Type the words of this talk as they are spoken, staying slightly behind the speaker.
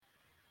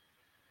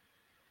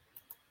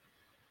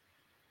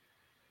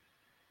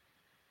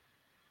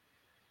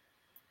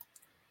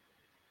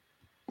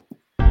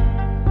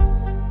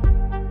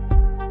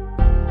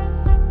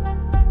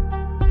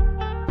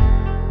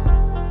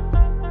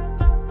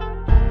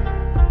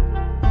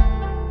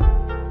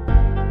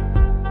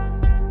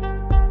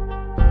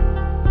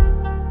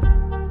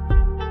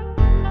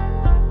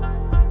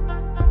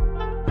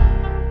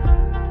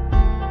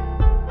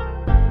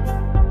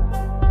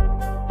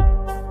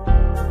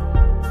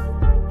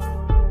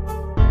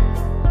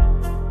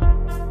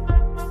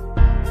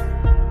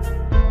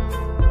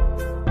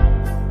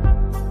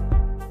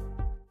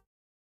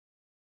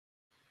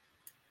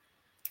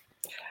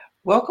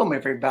Welcome,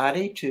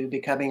 everybody, to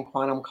Becoming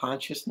Quantum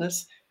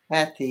Consciousness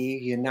at the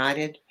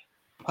United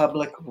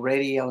Public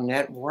Radio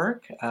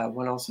Network,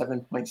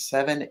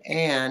 107.7,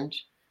 and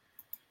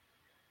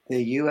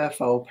the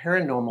UFO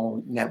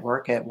Paranormal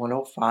Network at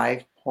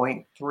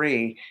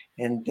 105.3.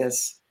 In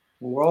this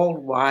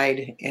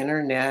worldwide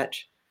internet,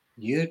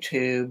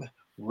 YouTube,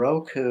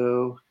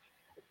 Roku,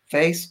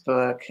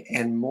 Facebook,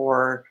 and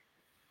more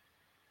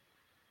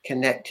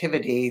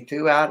connectivity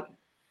throughout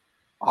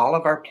all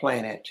of our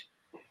planet.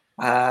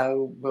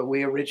 But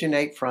we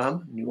originate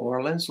from New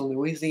Orleans,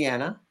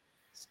 Louisiana.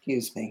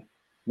 Excuse me,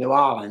 New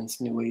Orleans,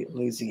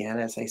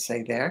 Louisiana, as they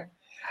say there,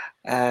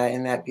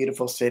 in that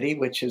beautiful city,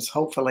 which is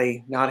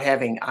hopefully not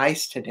having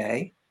ice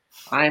today.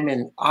 I'm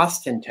in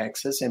Austin,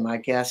 Texas, and my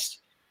guest,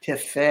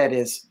 Tiff Fed,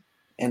 is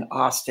in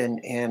Austin,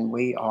 and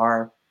we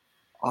are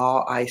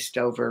all iced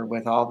over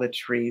with all the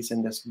trees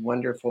in this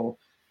wonderful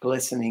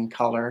glistening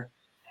color.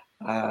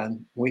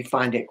 We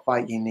find it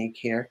quite unique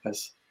here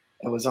because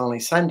it was only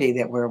Sunday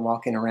that we were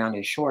walking around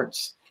in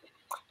shorts.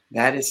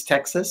 That is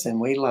Texas, and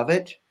we love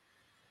it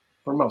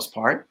for most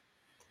part.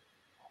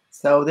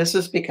 So this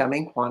is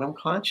Becoming Quantum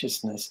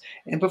Consciousness.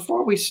 And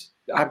before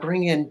I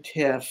bring in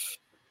Tiff,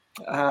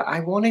 I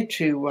wanted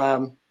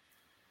to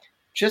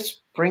just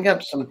bring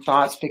up some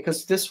thoughts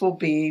because this will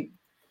be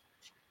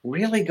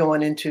really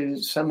going into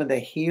some of the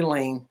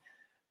healing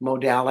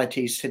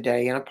modalities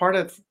today. And a part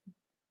of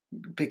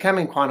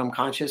becoming quantum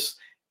conscious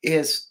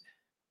is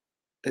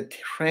the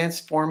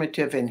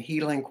transformative and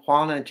healing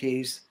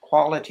qualities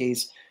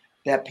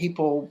that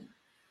people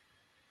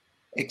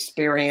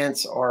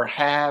experience or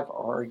have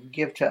or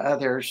give to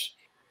others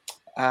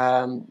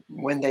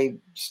when they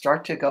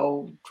start to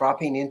go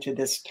dropping into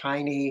this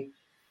tiny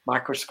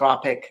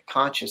microscopic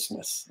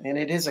consciousness. And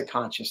it is a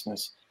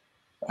consciousness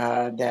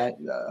that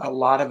a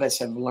lot of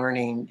us are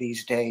learning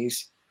these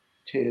days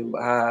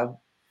to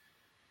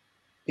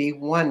be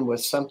one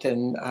with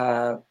something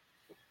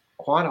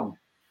quantum,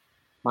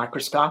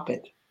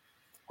 microscopic,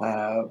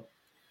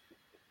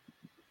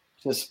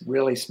 just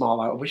really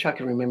small. I wish I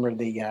could remember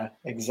the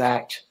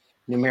exact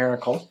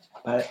numerical,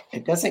 but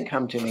it doesn't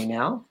come to me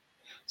now.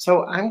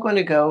 So I'm going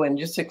to go and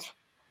just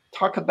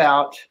talk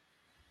about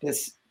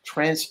this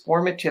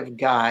transformative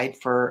guide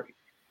for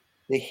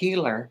the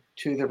healer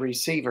to the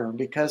receiver,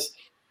 because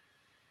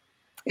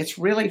it's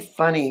really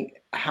funny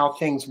how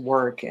things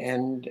work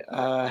and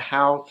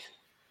how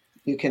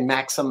you can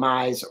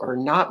maximize or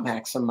not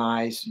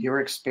maximize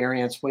your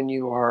experience when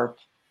you are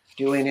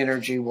doing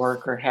energy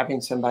work or having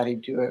somebody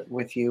do it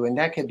with you. And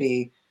that could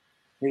be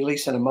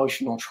releasing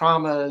emotional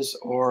traumas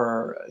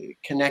or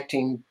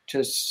connecting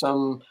to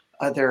some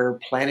other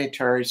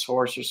planetary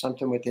source or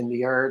something within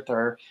the earth,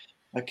 or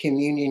a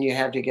communion you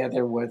have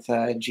together with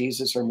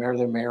Jesus or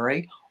Mother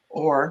Mary,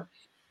 or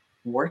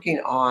working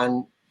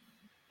on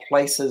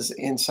places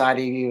inside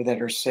of you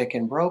that are sick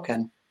and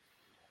broken.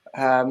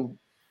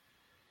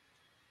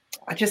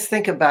 I just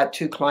think about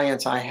two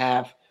clients I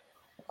have,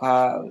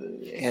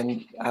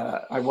 and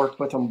I worked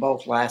with them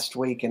both last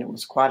week, and it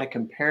was quite a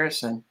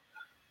comparison.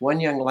 One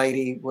young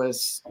lady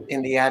was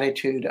in the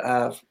attitude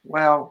of,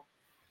 well,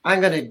 I'm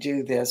going to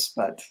do this,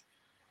 but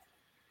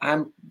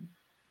I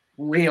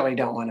really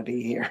don't want to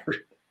be here.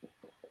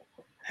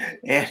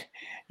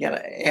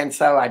 and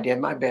so I did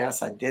my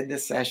best. I did the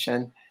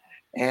session.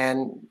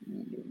 And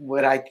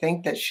would I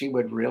think that she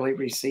would really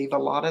receive a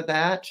lot of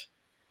that?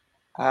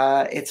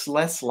 It's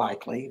less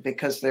likely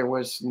because there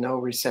was no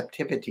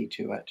receptivity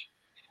to it.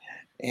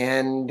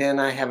 And then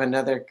I have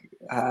another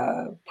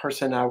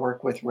person I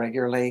work with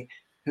regularly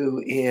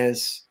who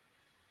is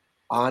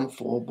on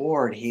full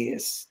board. He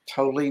is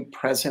totally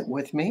present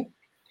with me,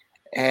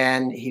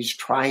 and he's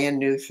trying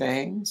new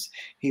things.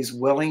 He's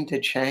willing to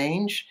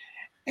change,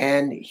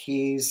 and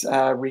he's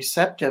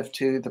receptive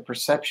to the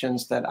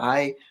perceptions that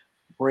I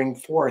bring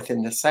forth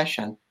in the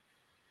session.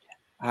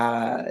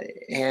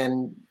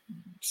 And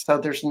so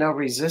there's no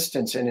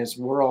resistance in his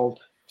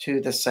world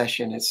to the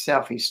session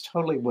itself. He's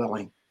totally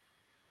willing.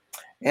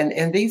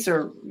 And these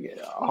are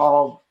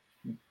all,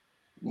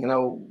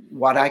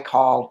 what I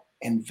call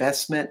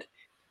investment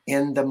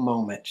in the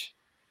moment,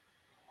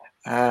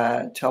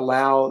 to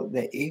allow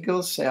the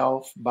ego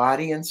self,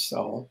 body, and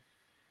soul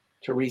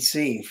to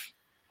receive.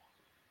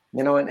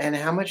 And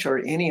how much are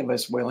any of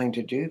us willing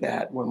to do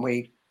that when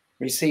we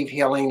receive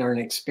healing or an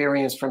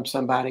experience from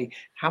somebody?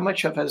 How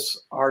much of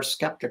us are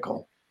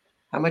skeptical?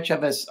 How much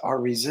of us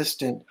are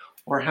resistant?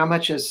 Or how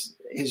much is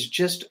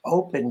just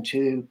open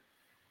to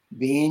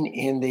being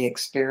in the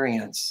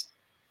experience?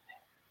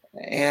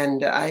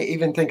 And I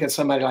even think of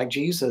somebody like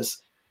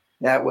Jesus,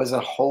 that was a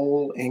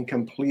whole and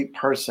complete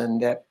person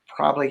that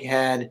probably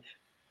had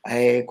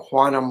a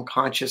quantum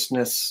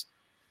consciousness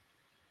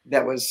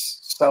that was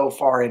so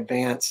far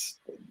advanced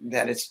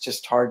that it's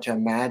just hard to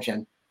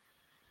imagine.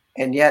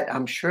 And yet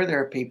I'm sure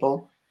there are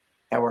people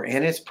that were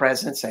in his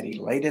presence that he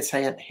laid his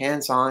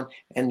hands on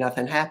and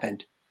nothing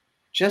happened.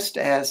 Just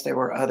as there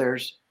were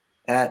others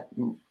that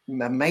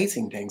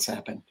amazing things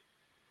happened.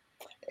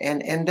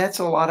 And that's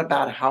a lot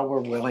about how we're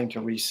willing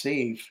to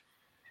receive.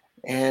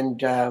 And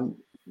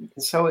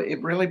So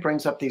it really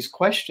brings up these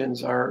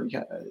questions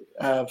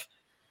of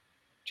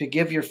to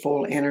give your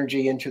full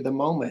energy into the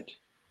moment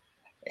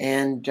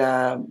and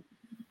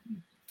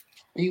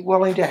be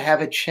willing to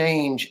have a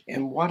change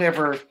in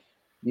whatever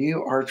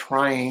you are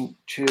trying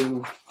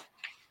to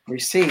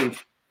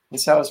receive. And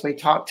so as we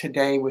talk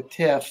today with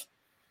Tiff,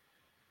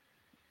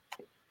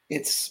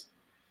 it's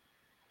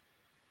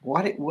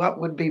what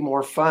would be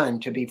more fun,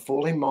 to be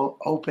fully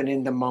open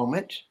in the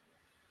moment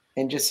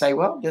and just say,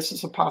 well, this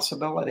is a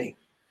possibility?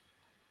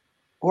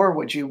 Or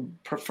would you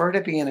prefer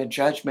to be in a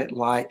judgment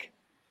like,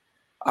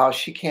 oh,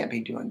 she can't be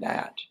doing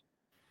that,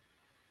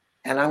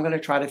 and I'm going to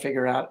try to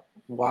figure out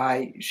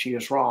why she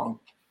is wrong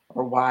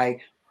or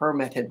why her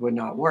method would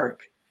not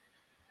work?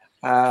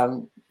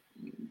 Um,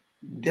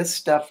 this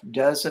stuff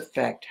does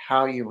affect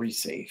how you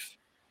receive.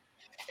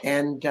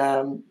 And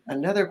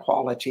another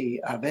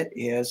quality of it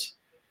is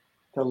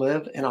to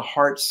live in a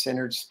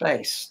heart-centered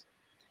space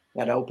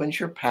that opens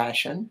your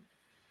passion,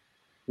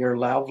 your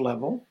love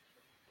level,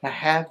 to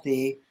have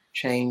the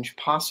change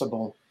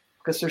possible.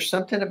 Because there's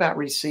something about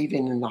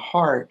receiving in the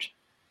heart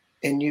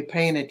and you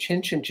paying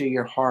attention to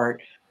your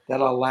heart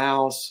that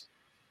allows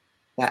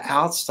the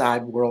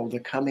outside world to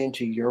come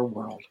into your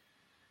world.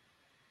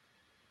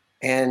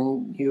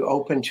 And you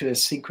open to a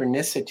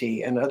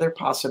synchronicity and other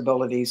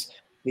possibilities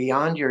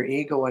beyond your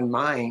ego and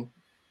mind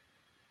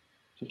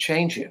to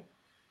change you.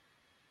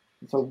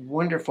 It's a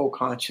wonderful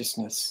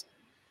consciousness.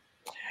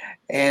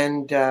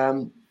 And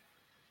then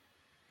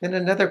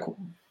another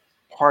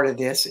part of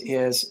this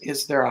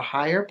is there a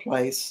higher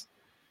place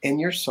in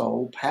your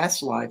soul,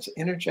 past lives,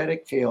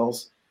 energetic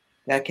fields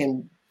that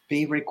can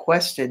be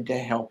requested to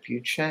help you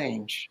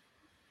change?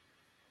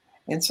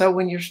 And so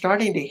when you're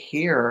starting to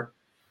hear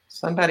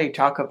somebody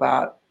talk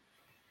about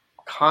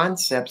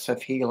concepts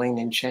of healing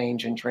and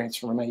change and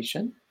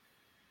transformation,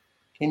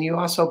 can you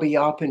also be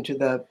open to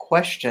the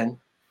question,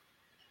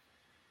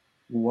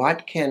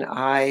 what can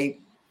I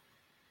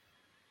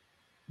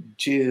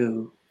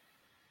do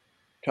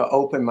to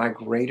open my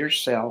greater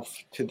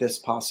self to this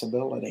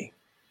possibility?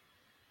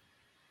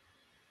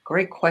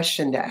 Great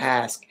question to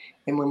ask.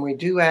 And when we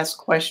do ask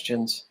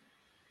questions,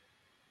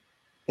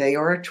 they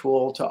are a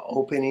tool to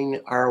opening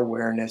our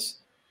awareness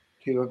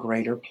to a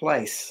greater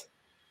place.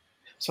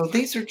 So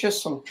these are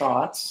just some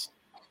thoughts,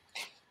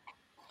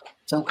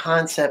 some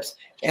concepts,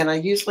 and I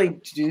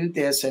usually do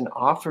this and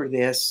offer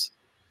this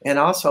and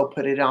also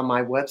put it on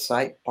my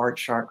website,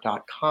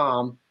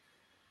 bartsharp.com,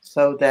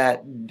 so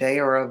that they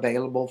are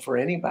available for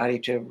anybody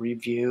to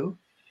review,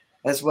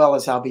 as well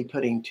as I'll be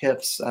putting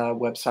Tiff's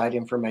website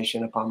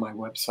information up on my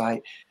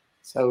website.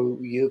 So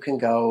you can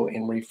go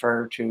and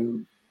refer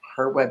to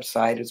her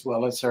website as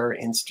well as her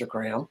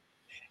Instagram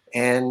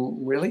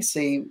and really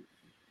see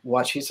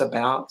what she's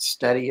about,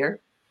 study her,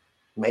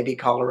 maybe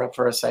call her up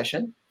for a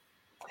session.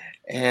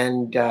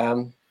 And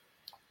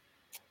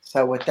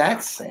so with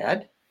that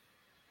said,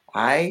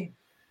 I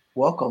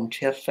welcome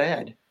Tiff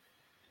Fed.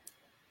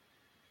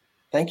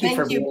 Thank you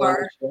for being on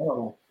the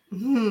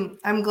show.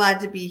 I'm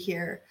glad to be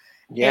here.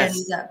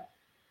 Yes. And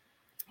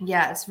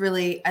yeah, it's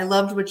really, I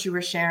loved what you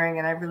were sharing.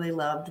 And I really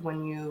loved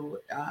when you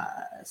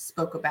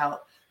spoke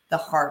about the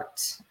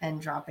heart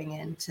and dropping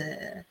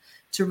into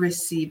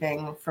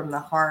receiving from the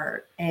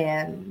heart.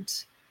 And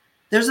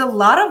there's a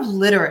lot of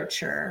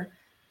literature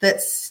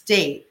that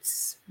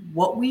states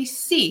what we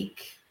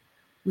seek,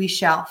 we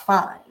shall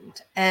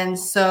find. And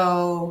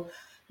so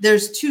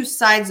there's two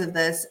sides of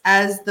this.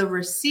 As the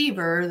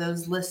receiver,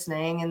 those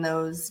listening and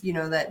those,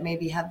 that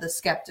maybe have the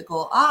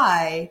skeptical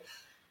eye,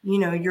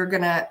 you're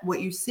gonna,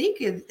 what you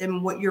seek is,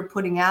 and what you're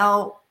putting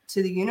out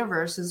to the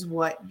universe is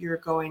what you're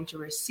going to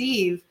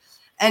receive.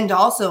 And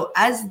also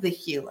as the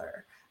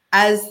healer,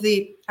 I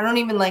don't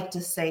even like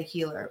to say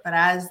healer, but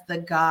as the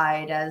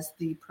guide, as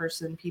the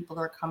person people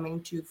are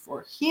coming to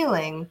for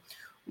healing,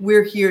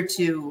 we're here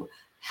to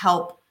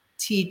help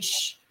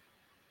teach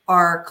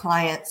our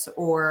clients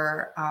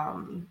or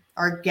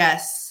our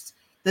guests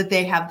that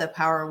they have the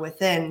power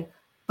within.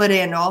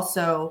 And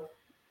also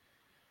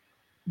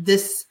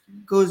this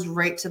goes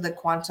right to the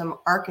quantum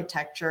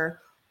architecture.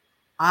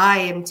 I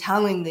am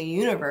telling the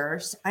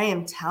universe, I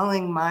am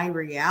telling my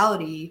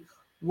reality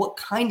what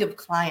kind of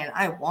client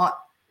I want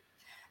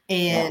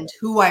and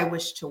who I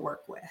wish to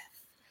work with.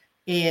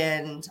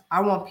 And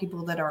I want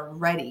people that are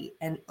ready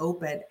and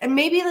open. And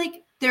maybe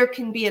there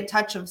can be a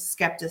touch of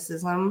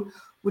skepticism,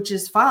 which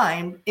is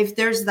fine. If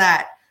there's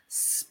that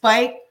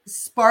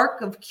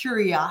spark of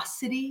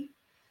curiosity,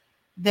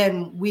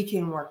 then we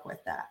can work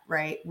with that,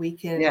 right? We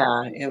can.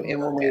 Yeah, and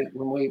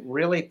when we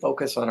really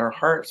focus on our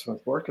hearts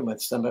with working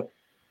with some of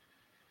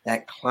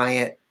that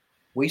client,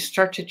 we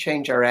start to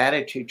change our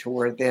attitude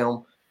toward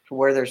them to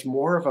where there's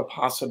more of a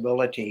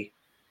possibility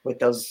with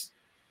those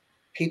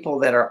people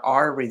that are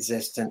our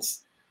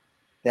resistance,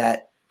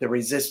 that the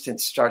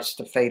resistance starts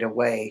to fade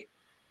away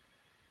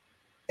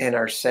in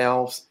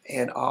ourselves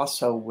and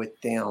also with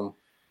them.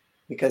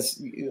 Because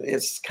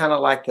it's kind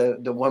of like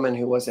the woman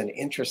who wasn't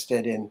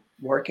interested in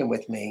working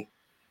with me.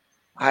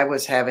 I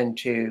was having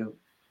to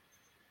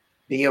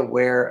be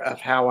aware of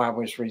how I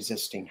was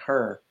resisting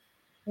her.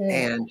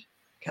 and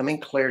coming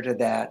clear to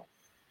that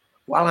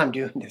while I'm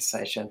doing this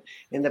session.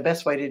 And the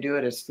best way to do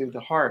it is through the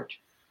heart.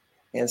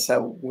 And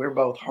so we're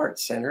both heart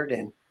centered.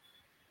 And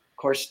of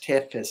course,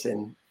 Tiff is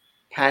in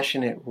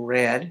passionate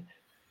red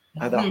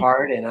of the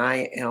heart, and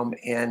I am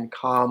in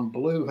calm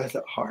blue of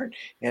the heart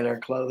in our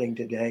clothing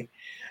today.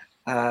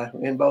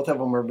 And both of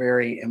them are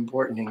very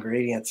important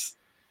ingredients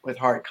with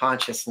heart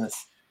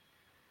consciousness.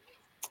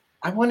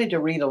 I wanted to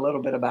read a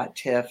little bit about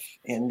Tiff,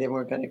 and then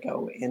we're going to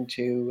go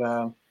into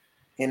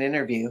an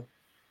interview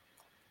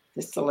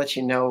just to let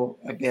you know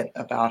a bit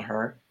about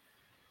her.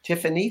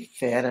 Tiffany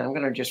Fed, and I'm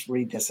going to just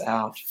read this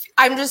out.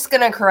 I'm just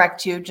going to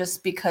correct you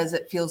just because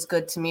it feels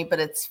good to me, but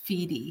it's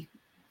Feedy.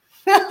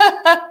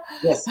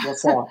 Yes,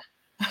 what's that?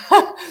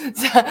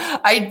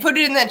 I put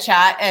it in the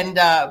chat, and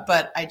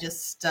but I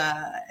just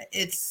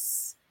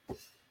it's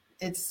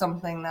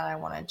something that I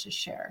wanted to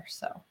share.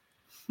 So,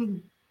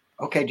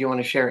 okay, do you want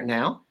to share it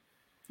now?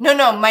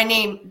 No, my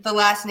name, the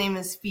last name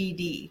is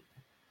Feedy.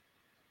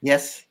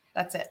 Yes,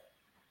 that's it.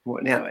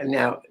 Well,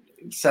 now,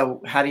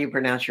 so how do you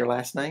pronounce your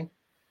last name?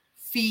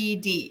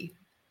 Feedy.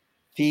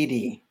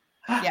 Feedy.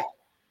 Yeah,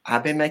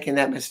 I've been making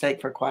that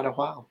mistake for quite a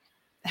while,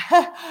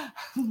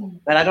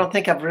 but I don't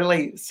think I've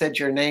really said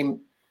your name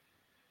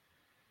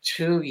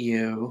to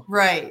you.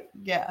 Right.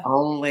 Yeah.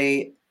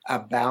 Only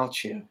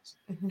about you.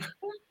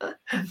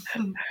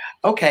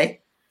 Okay.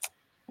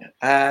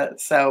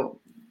 So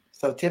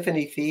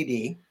Tiffany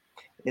Feedy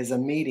is a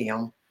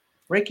medium,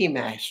 Reiki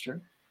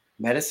master,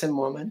 medicine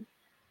woman,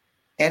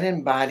 and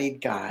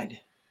embodied guide.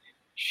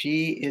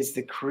 She is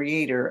the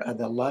creator of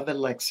the Love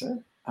Elixir,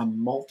 a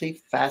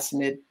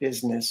multifaceted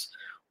business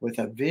with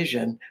a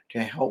vision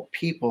to help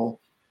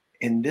people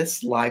in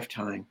this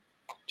lifetime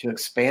to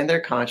expand their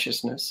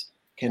consciousness,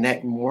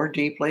 connect more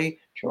deeply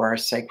to our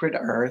sacred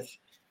earth,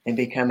 and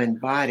become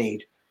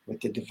embodied with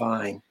the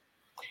divine.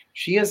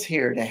 She is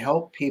here to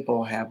help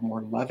people have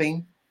more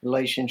loving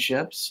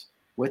relationships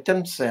with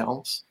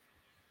themselves,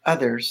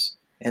 others,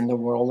 and the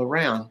world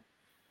around.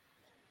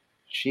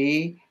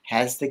 She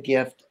has the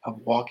gift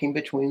of walking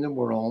between the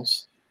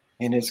worlds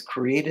and has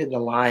created the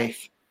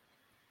life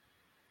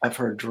of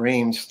her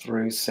dreams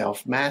through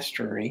self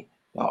mastery,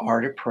 the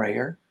art of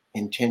prayer,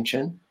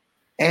 intention,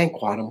 and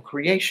quantum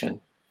creation,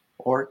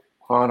 or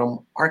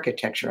quantum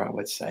architecture, I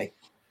would say.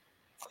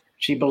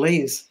 She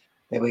believes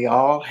that we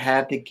all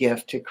have the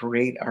gift to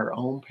create our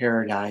own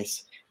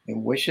paradise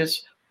and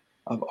wishes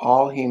of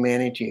all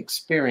humanity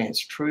experience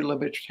true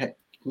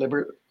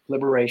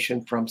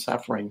liberation from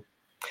suffering.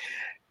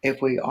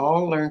 If we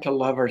all learn to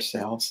love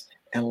ourselves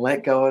and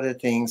let go of the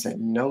things that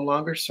no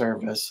longer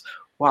serve us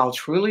while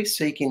truly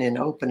seeking and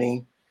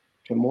opening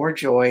to more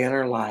joy in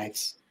our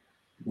lives,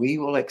 we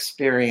will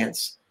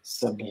experience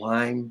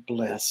sublime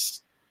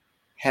bliss,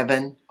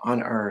 heaven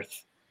on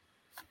earth.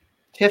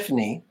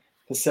 Tiffany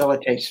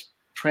facilitates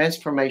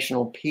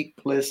transformational peak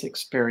bliss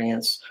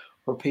experience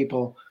for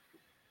people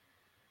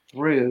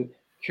through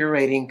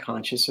curating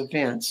conscious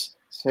events,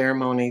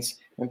 ceremonies,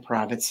 and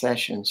private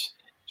sessions.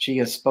 She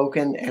has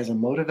spoken as a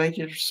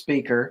motivated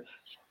speaker,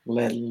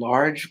 led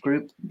large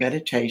group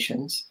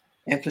meditations,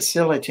 and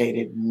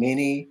facilitated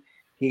many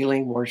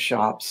healing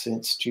workshops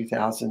since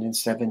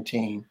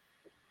 2017.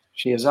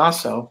 She is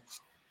also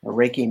a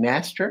Reiki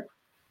master,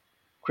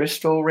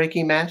 crystal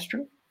Reiki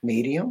master,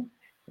 medium,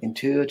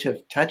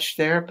 intuitive touch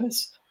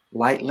therapist,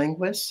 light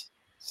linguist,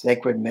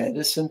 sacred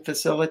medicine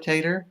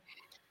facilitator,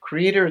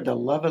 creator of the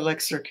Love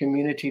Elixir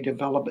community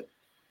development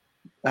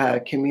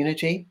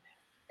community,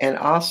 and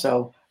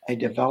also a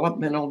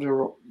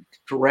developmental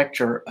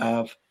director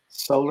of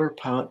Solar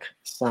Punk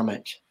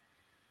Summit.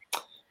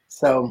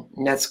 So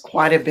that's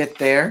quite a bit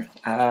there.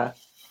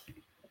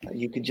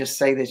 You could just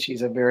say that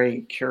she's a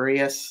very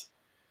curious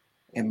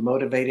and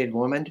motivated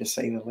woman, to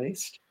say the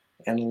least,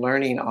 and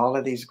learning all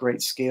of these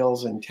great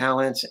skills and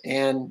talents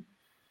and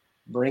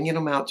bringing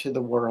them out to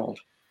the world.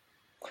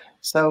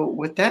 So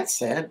with that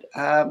said,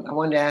 I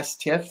wanted to ask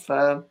Tiff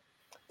to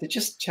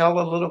just tell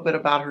a little bit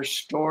about her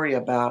story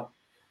about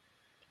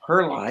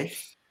her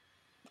life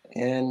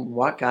and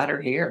what got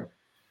her here.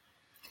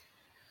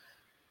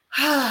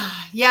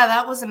 Yeah,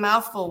 that was a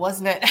mouthful,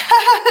 wasn't it?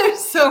 There's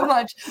so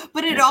much,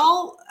 but it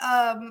all,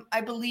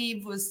 I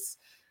believe, was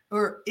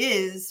or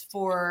is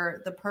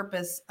for the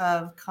purpose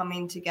of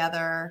coming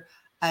together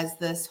as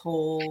this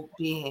whole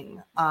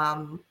being.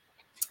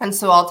 And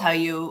so I'll tell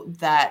you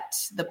that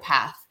the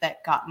path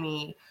that got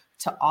me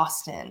to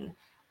Austin,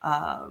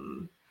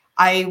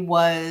 I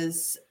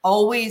was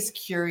always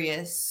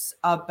curious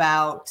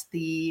about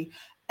the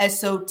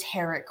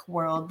esoteric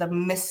world, the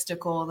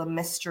mystical, the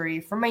mystery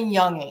from a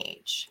young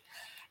age.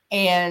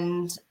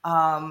 And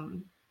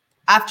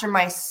after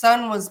my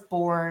son was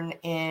born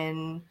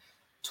in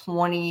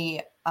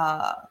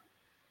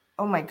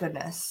oh my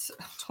goodness,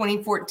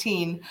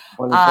 2014.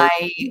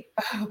 2014?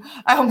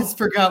 I almost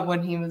forgot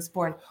when he was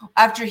born.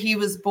 After he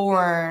was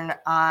born,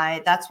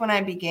 that's when I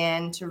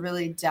began to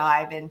really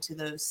dive into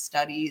those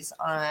studies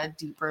on a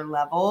deeper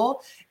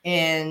level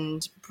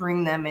and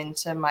bring them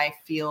into my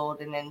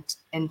field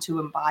and to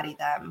embody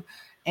them.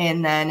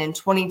 And then in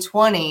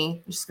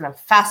 2020, I'm just going to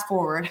fast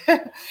forward.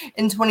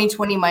 In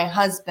 2020, my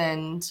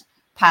husband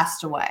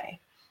passed away.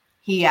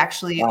 He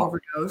actually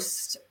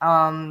overdosed.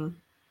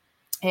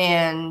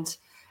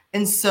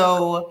 And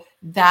so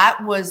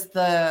that was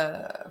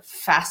the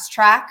fast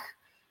track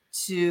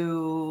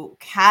to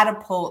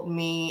catapult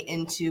me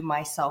into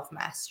my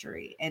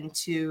self-mastery and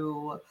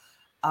to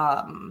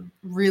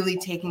really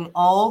taking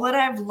all that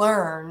I've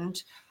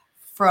learned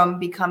from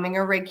becoming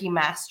a Reiki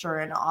master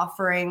and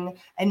offering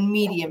and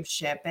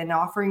mediumship and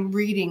offering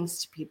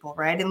readings to people,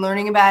 right? And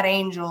learning about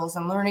angels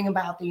and learning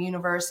about the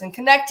universe and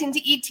connecting to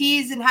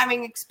ETs and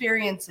having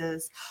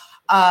experiences.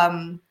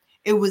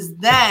 It was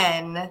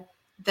then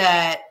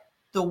that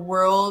the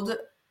world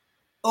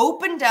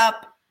opened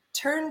up,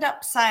 turned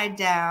upside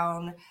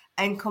down,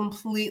 and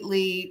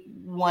completely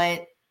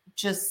went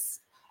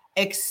just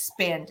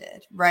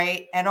expanded,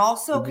 right? And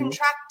also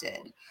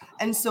contracted.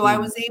 And so I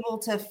was able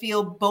to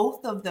feel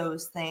both of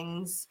those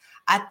things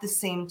at the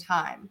same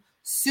time.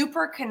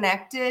 Super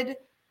connected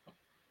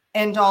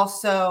and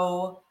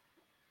also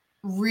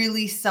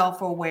really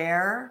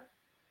self-aware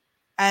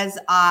as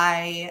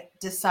I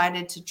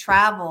decided to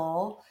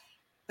travel.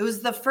 It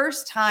was the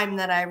first time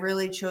that I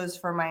really chose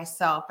for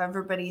myself.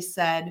 Everybody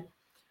said,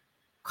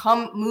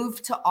 come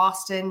move to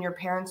Austin. Your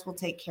parents will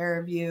take care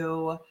of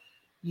you.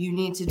 You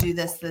need to do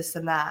this, this,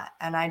 and that.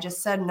 And I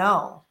just said,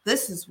 no,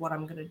 this is what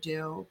I'm going to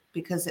do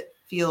because it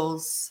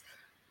feels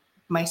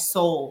my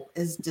soul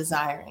is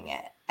desiring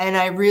it. And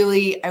I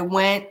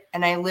went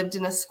and I lived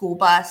in a school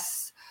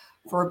bus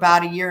for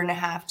about 1.5 years,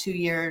 2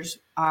 years,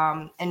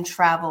 and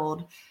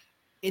traveled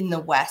in the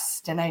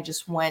West. And I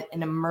just went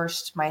and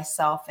immersed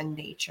myself in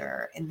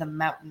nature, in the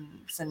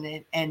mountains,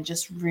 and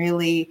just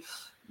really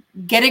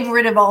getting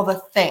rid of all the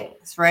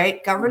things,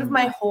 right? Got rid of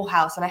my whole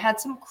house. And I had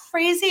some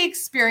crazy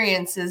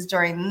experiences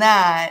during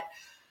that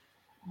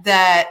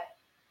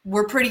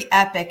were pretty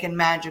epic and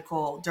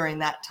magical during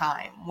that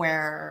time,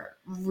 where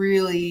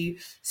really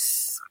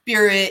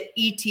spirit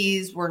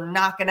ETs were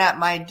knocking at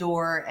my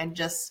door and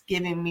just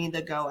giving me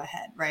the go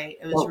ahead, right?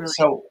 It was really.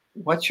 So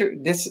what's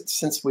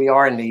since we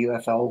are in the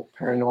UFO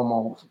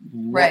Paranormal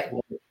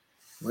Network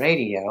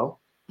Radio,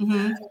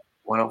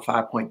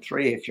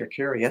 105.3 if you're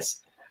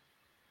curious,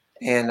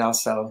 and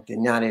also the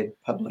United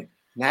Public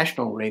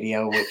National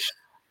Radio, which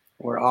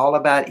we're all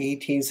about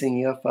ETs and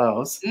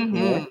UFOs.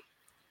 Yeah.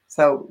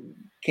 So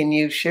can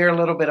you share a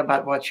little bit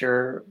about what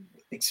your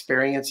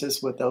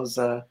experiences with those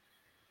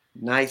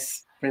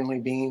nice, friendly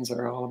beings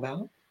are all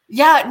about?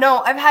 Yeah, no,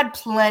 I've had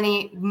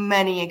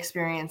many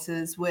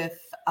experiences with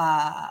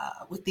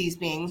these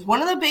beings.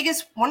 One of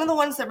the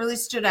ones that really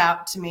stood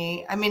out to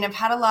me, I mean, I've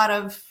had a lot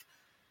of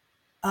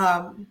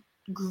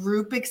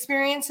group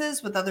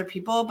experiences with other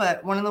people,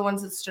 but one of the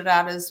ones that stood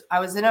out is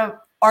I was in an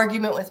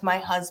argument with my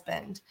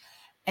husband,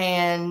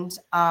 and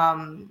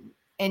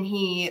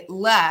he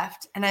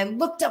left, and I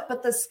looked up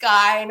at the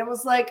sky and I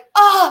was like,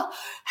 help,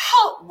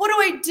 what do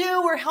I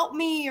do? Or help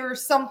me or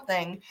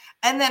something.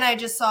 And then I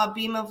just saw a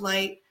beam of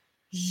light,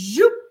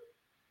 zoop,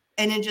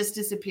 and it just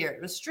disappeared.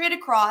 It was straight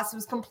across. It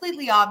was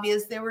completely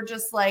obvious. They were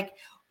just like,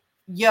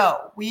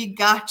 yo, we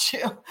got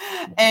you.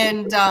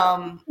 And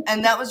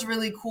that was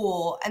really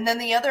cool. And then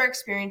the other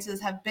experiences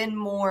have been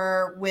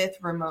more with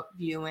remote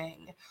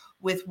viewing,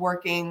 with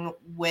working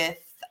with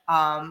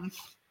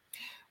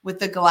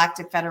the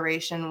Galactic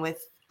Federation,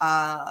 with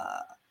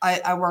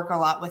I work a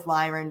lot with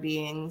Lyran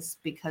beings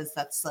because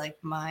that's like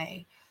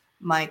my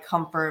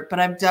comfort. But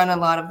I've done a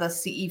lot of the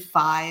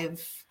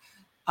CE5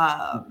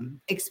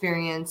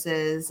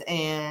 experiences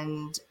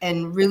and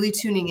really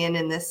tuning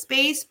in this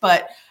space,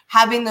 but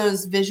having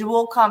those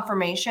visual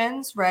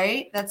confirmations,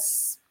 right?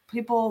 That's,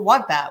 people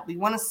want that. We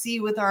want to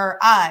see with our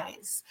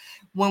eyes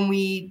when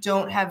we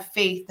don't have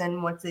faith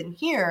in what's in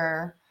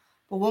here.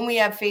 But when we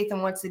have faith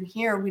in what's in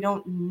here, we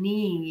don't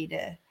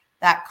need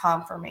that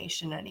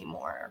confirmation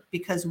anymore,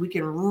 because we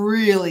can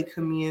really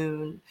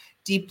commune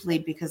deeply,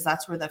 because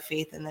that's where the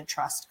faith and the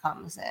trust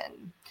comes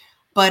in.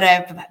 But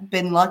I've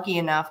been lucky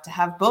enough to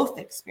have both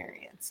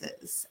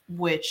experiences,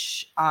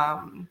 which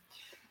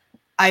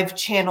I've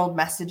channeled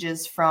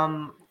messages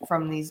from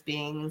these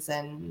beings,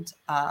 and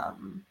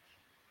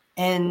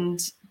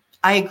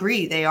I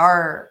agree, they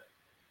are,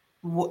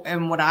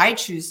 and what I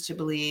choose to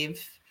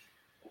believe,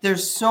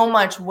 there's so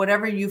much,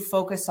 whatever you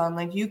focus on,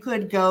 like you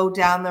could go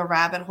down the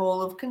rabbit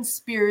hole of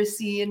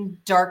conspiracy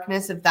and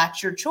darkness if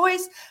that's your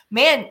choice.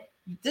 Man,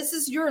 this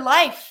is your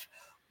life.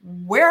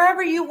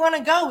 Wherever you want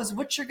to go is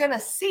what you're going to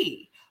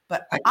see.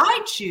 But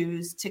I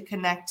choose to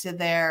connect to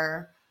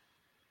their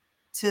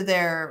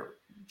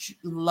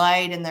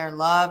light and their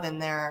love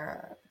and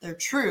their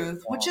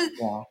truth, which is,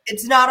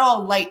 it's not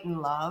all light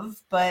and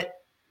love, but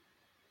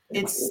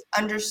it's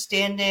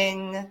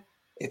understanding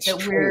that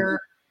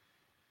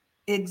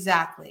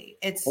Exactly.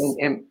 It's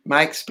And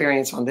my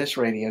experience on this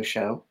radio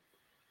show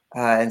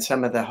and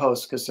some of the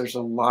hosts, because there's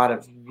a lot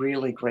of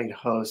really great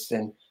hosts,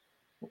 and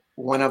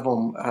one of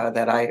them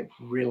that I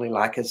really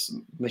like is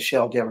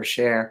Michelle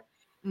Derbyshire.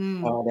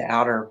 The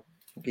Outer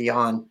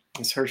Beyond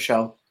is her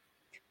show.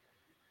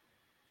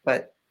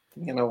 But,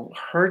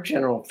 her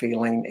general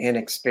feeling and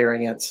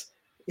experience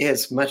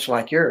is much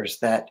like yours,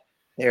 that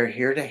they're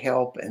here to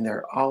help and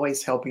they're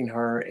always helping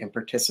her and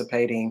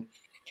participating.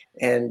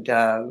 And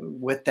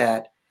with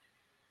that,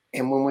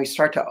 and when we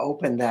start to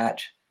open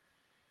that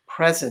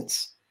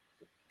presence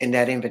and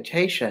that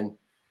invitation,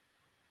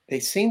 they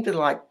seem to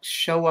like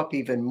show up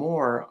even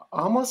more,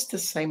 almost the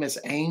same as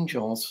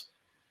angels,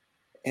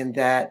 in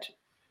that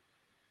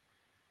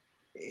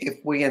if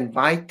we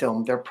invite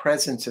them, their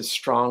presence is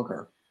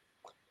stronger.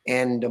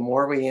 And the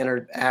more we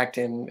interact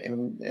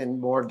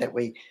and more that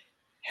we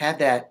have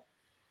that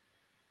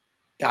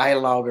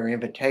dialogue or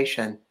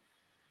invitation,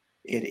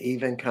 it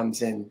even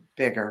comes in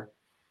bigger.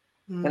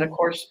 And of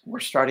course, we're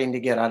starting to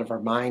get out of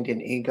our mind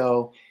and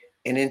ego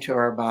and into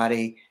our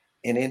body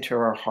and into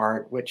our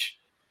heart, which,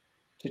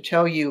 to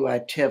tell you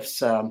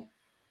Tiff's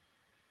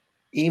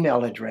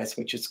email address,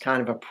 which is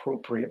kind of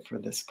appropriate for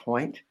this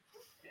point.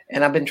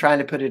 And I've been trying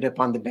to put it up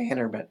on the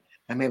banner, but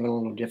I'm having a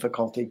little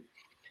difficulty.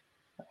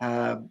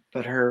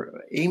 But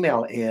her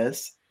email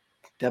is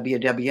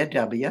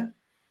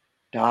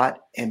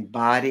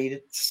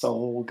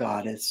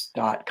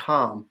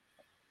www.embodiedsoulgoddess.com.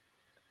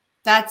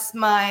 That's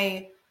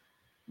my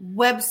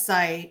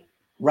website.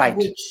 Right.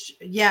 Which,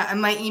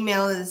 and my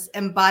email is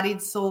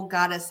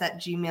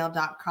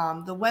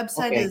embodiedsoulgoddess@gmail.com. The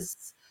website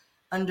is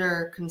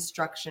under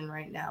construction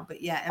right now,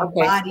 but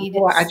embodied.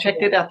 Well, I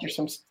checked it out.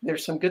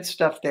 There's some good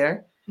stuff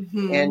there,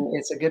 and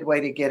it's a good way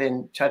to get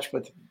in touch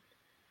with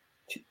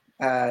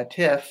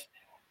Tiff.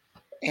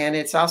 And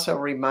it's also a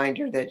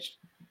reminder that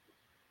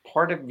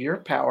part of your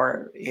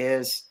power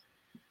is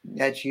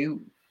that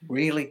you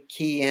really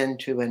key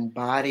into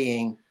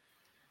embodying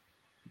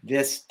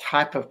this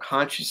type of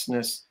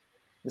consciousness.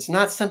 It's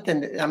not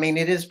something that,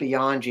 it is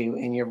beyond you,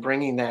 and you're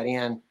bringing that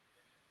in.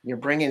 You're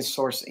bringing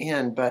source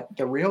in, but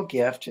the real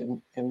gift,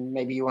 and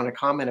maybe you want to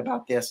comment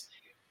about this,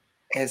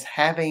 is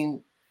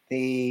having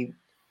the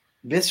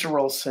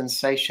visceral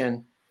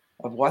sensation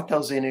of what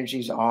those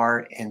energies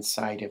are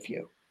inside of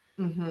you.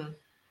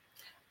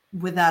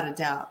 Without a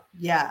doubt.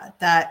 Yeah,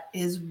 that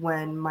is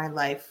when my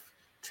life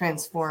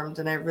transformed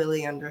and I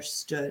really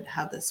understood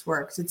how this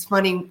works. It's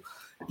funny,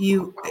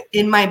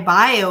 in my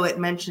bio, it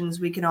mentions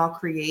we can all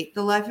create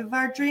the life of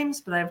our dreams,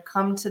 but I've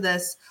come to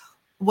this.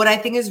 What I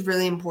think is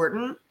really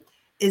important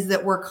is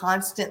that we're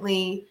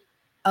constantly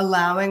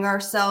allowing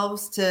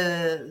ourselves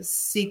to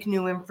seek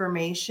new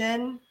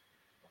information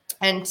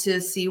and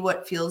to see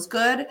what feels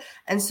good.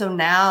 And so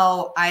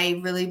now I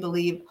really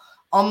believe,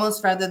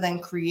 almost rather than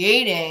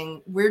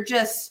creating, we're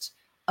just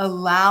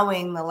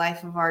allowing the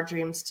life of our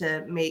dreams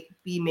to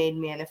be made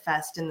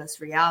manifest in this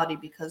reality,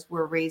 because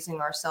we're raising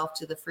ourselves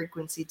to the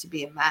frequency to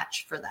be a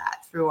match for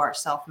that through our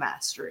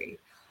self-mastery.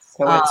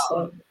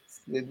 So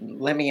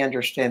let me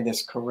understand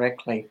this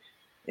correctly.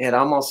 It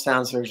almost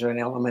sounds there's an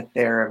element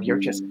there of you're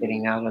just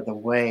getting out of the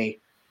way.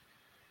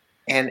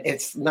 And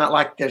it's not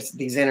like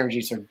these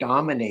energies are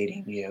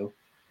dominating you,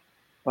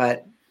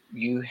 but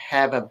you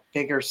have a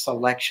bigger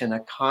selection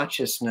of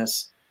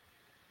consciousness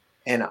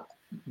and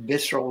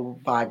visceral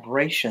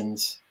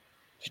vibrations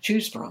to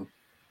choose from.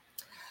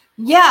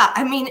 Yeah,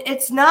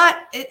 it's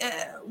not,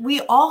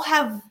 we all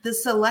have the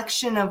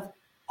selection of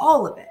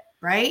all of it,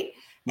 right?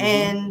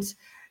 And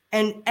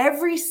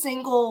every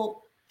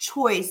single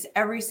choice,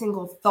 every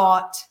single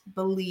thought,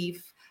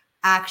 belief,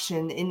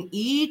 action in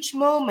each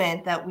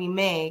moment that we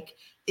make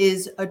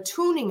is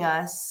attuning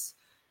us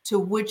to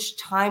which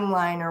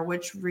timeline or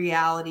which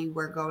reality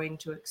we're going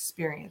to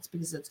experience,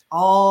 because it's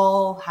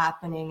all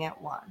happening at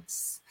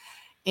once.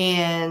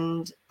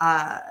 And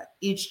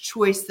each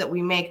choice that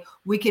we make,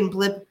 we can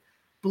blip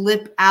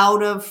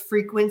out of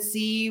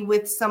frequency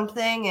with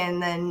something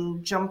and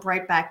then jump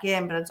right back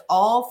in, but it's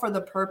all for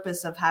the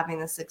purpose of having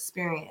this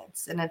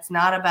experience. And it's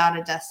not about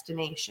a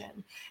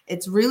destination.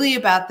 It's really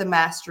about the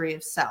mastery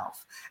of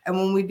self. And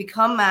when we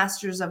become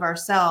masters of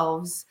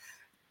ourselves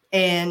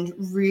and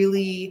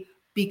really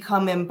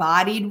become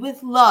embodied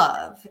with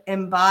love,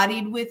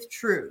 embodied with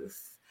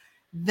truth,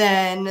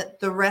 then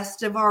the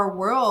rest of our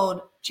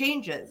world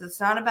changes.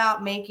 It's not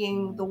about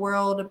making the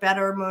world a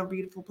better, more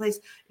beautiful place.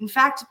 In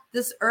fact,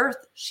 this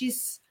earth,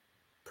 she's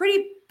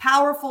pretty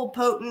powerful,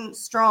 potent,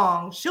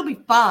 strong. She'll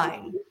be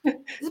fine.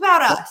 It's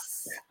about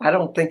us. I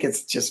don't think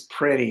it's just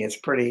pretty.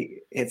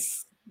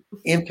 It's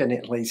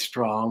infinitely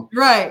strong.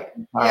 Right.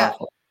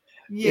 Powerful.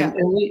 Yeah.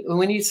 And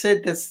when you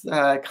said this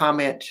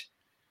comment,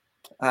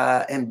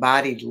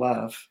 embodied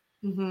love,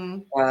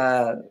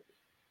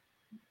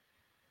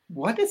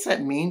 what does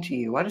that mean to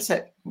you?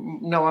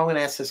 No, I'm going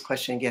to ask this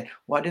question again.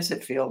 What does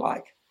it feel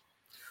like?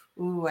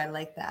 Ooh, I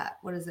like that.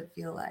 What does it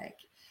feel like?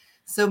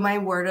 So my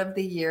word of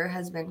the year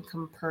has been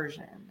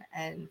compersion.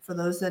 And for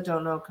those that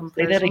don't know,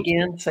 compersion. Say that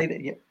again. Say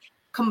that. Yeah.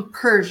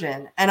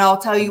 Compersion. And I'll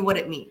tell you what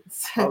it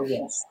means. Oh,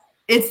 yes.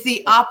 It's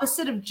the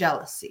opposite of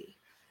jealousy.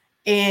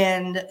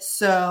 And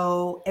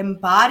so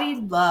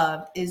embodied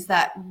love is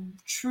that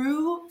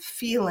true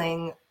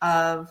feeling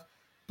of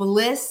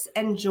bliss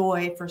and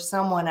joy for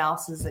someone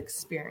else's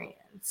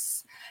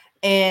experience.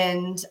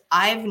 And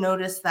I've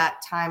noticed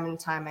that time and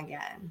time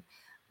again,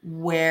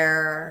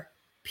 where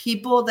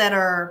people that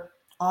are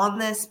on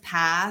this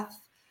path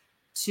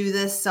to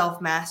this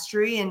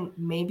self-mastery, and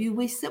maybe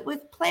we sit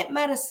with plant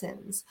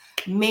medicines,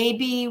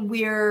 maybe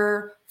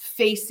we're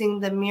facing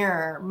the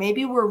mirror,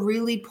 maybe we're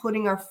really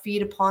putting our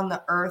feet upon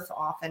the earth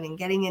often and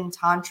getting in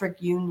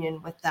tantric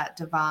union with that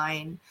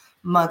divine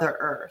mother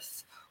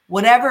earth.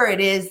 Whatever it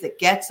is that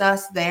gets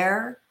us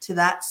there to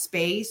that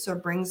space or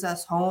brings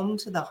us home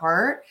to the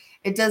heart,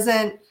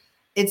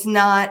 it's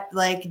not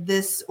like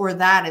this or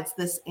that, it's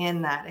this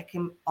and that. It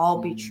can all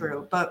be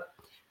true. But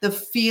the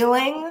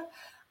feeling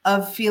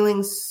of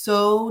feeling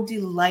so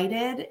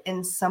delighted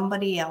in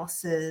somebody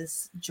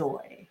else's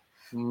joy,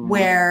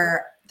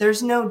 where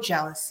there's no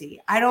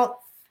jealousy.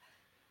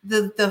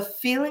 The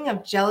feeling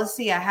of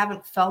jealousy, I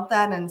haven't felt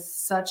that in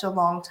such a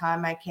long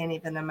time. I can't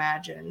even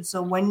imagine.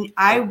 So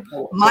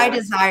my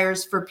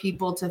desires for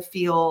people to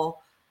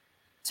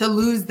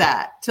lose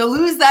that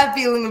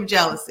feeling of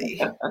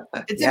jealousy.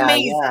 It's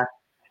amazing.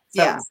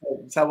 Yeah.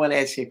 So I want to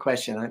ask you a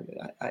question.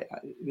 I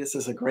this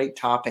is a great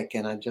topic,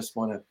 and I just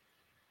want to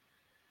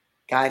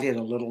guide it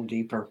a little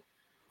deeper.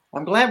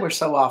 I'm glad we're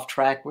so off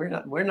track.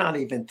 We're not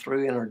even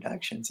through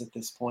introductions at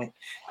this point.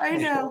 I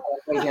know.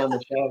 Way down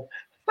the show.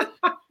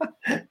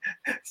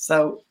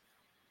 So,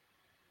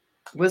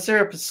 was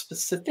there a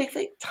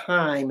specific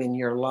time in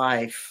your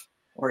life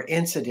or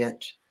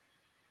incident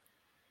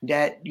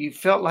that you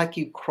felt like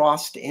you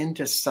crossed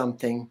into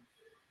something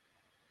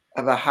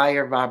of a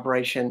higher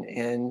vibration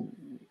and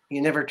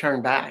you never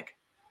turned back?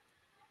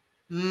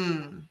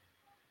 Or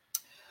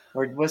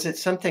was it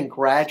something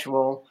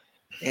gradual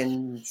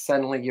and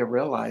suddenly you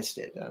realized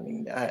it? I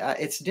mean,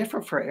 it's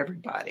different for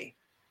everybody.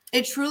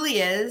 It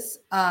truly is.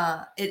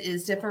 It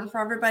is different for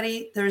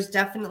everybody. There's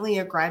definitely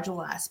a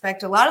gradual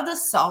aspect. A lot of the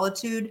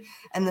solitude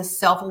and the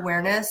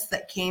self-awareness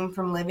that came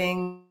from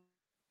living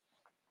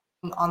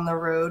on the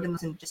road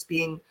and just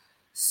being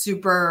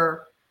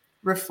super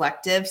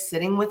reflective,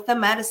 sitting with the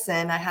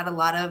medicine. I had a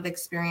lot of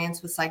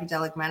experience with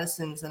psychedelic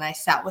medicines, and I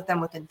sat with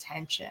them with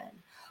intention.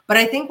 But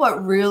I think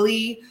what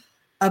really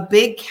a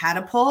big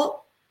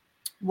catapult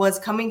was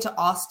coming to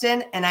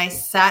Austin, and I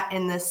sat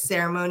in this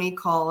ceremony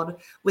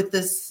with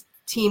this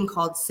team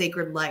called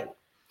Sacred Light,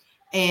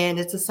 and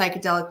it's a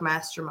psychedelic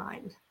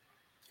mastermind.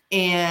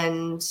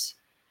 And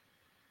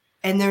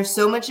there's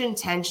so much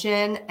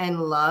intention and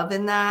love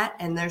in that,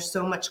 and there's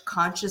so much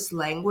conscious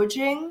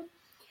languaging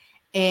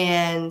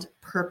and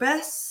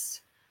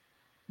purpose.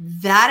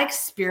 That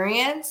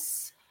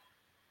experience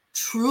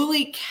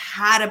truly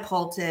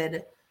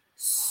catapulted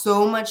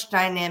so much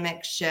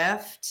dynamic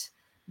shift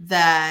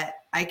that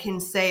I can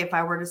say, if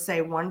I were to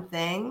say one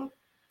thing,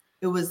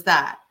 it was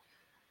that.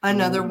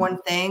 Another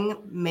one thing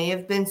may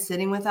have been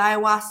sitting with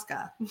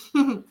ayahuasca.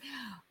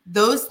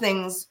 Those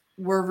things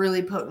were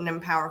really potent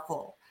and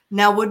powerful.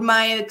 Now, would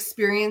my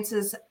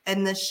experiences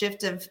and the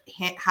shift have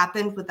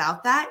happened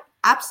without that?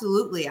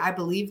 Absolutely. I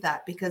believe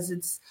that,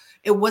 because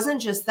it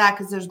wasn't just that,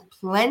 because there's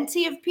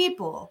plenty of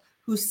people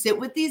who sit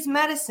with these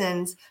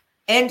medicines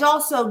and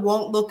also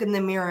won't look in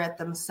the mirror at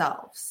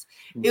themselves.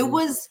 It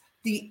was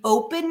the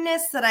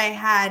openness that I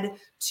had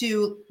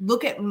to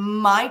look at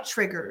my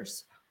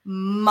triggers,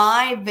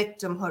 my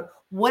victimhood,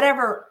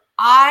 whatever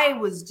I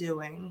was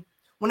doing.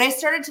 When I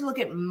started to look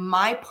at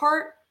my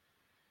part,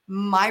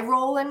 my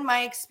role in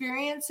my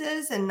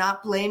experiences, and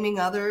not blaming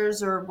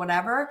others or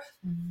whatever,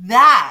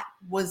 that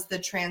was the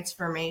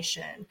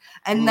transformation.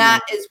 And that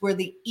is where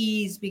the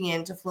ease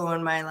began to flow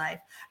in my life.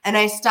 And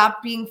I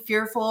stopped being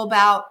fearful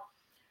about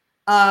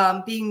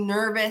being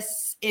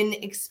nervous in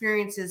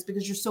experiences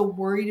because you're so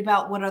worried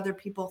about what other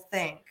people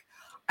think.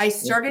 I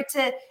started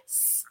to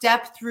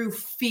step through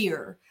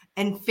fear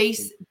and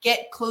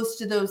get close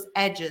to those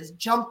edges,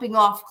 jumping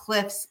off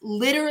cliffs,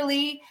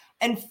 literally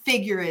and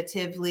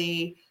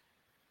figuratively,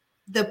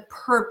 the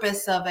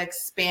purpose of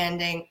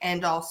expanding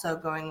and also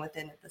going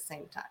within at the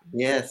same time.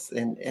 Yes,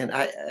 and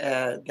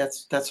I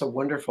that's a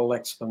wonderful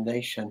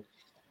explanation.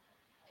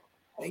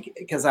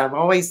 Because I've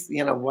always,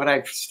 what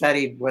I've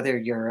studied, whether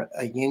you're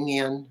a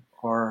Jungian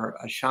or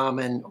a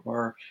shaman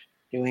or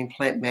doing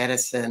plant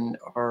medicine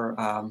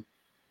or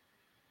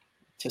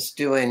just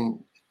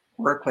doing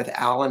work with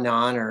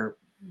Al-Anon or,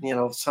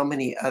 so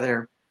many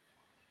other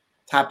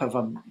type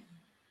of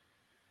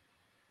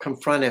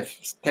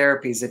confrontive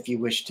therapies, if you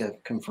wish to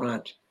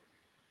confront,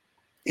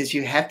 is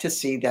you have to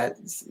see that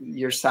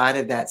your side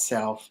of that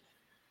self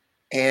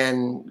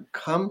and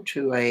come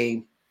to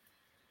a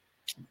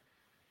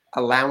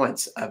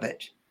allowance of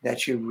it,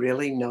 that you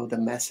really know the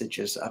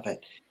messages of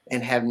it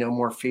and have no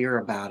more fear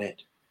about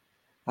it.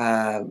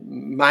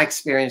 My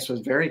experience was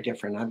very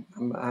different.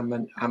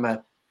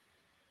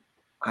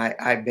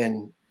 I've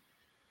been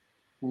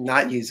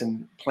not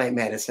using plant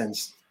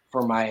medicines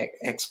for my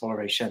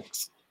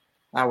explorations.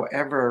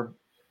 However,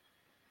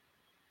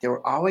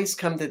 there always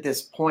come to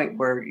this point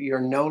where you're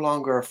no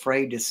longer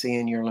afraid to see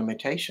in your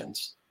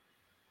limitations.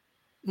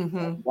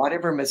 Mm-hmm.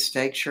 Whatever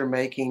mistakes you're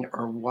making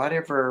or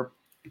whatever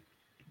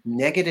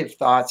negative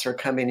thoughts are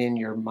coming in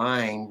your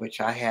mind,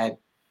 which I had,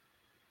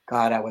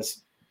 God, I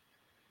was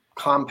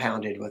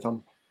compounded with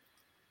them.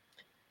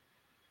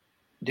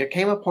 There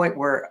came a point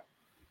where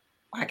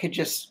I could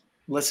just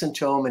listen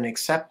to them and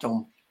accept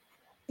them.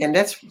 And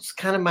that's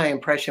kind of my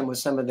impression with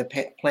some of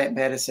the plant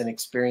medicine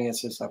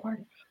experiences I've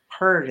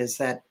heard, is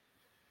that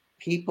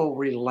people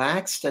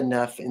relaxed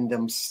enough in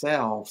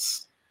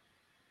themselves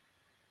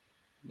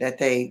that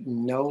they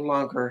no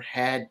longer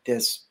had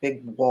this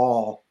big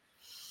wall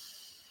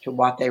to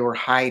what they were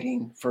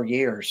hiding for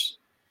years.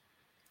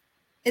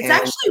 It's And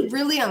actually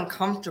really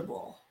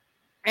uncomfortable.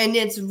 And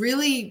it's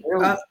really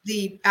really,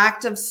 the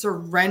act of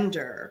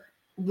surrender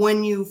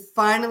when you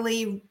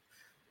finally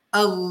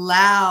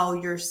allow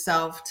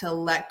yourself to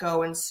let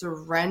go and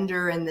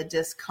surrender in the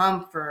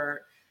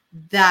discomfort.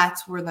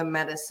 That's where the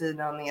medicine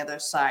on the other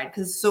side,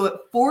 because so it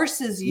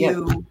forces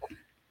you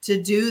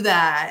to do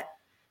that.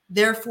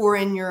 Therefore,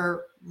 in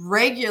your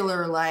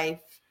regular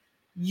life,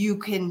 you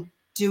can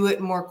do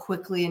it more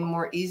quickly and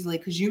more easily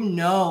because you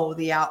know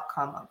the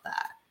outcome of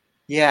that.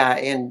 yeah,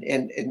 and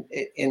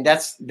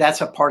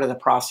that's a part of the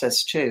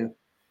process too.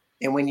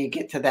 And when you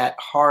get to that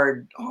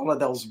hard, all of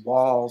those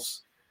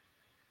walls,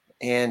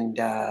 and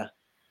go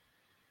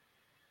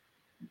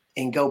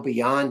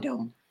beyond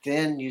them,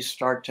 then you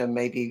start to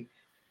maybe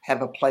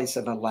have a place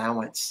of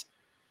allowance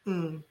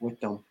with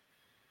them.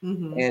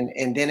 Mm-hmm.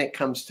 And then it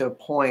comes to a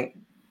point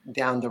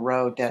down the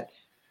road that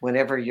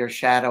whenever your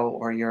shadow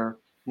or your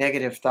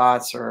negative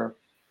thoughts or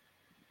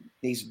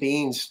these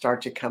beings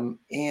start to come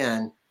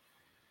in,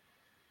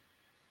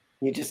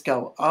 you just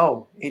go,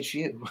 oh, it's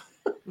you.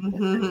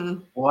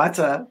 Mm-hmm. What's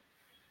up?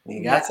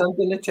 You got Yeah.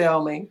 something to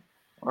tell me?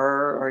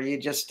 Or are you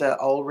just an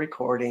old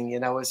recording? You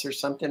know, is there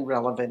something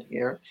relevant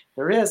here?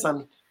 There is.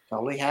 I'm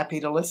totally happy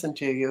to listen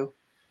to you.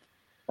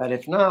 But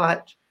if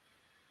not,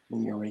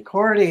 when you're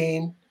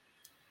recording,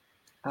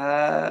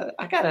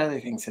 I got other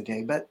things to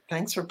do. But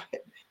thanks for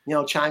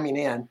chiming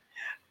in.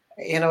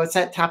 You know, it's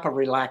that type of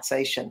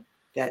relaxation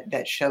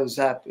that shows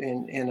up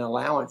in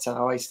allowance. I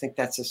always think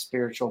that's a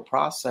spiritual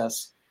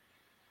process.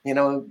 You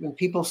know, and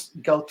people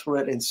go through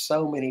it in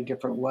so many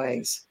different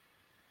ways.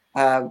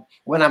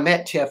 When I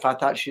met Tiff, I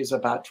thought she was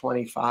about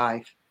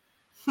 25.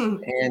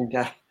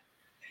 And,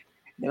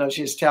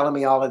 she was telling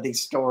me all of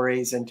these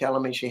stories and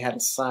telling me she had a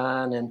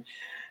son and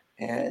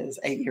is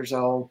 8 years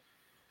old.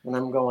 And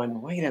I'm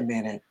going, wait a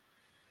minute.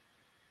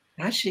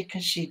 How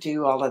could she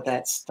do all of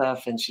that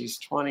stuff? And she's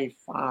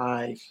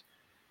 25.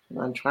 And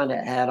I'm trying to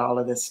add all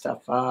of this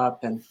stuff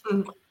up. And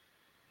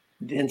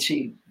then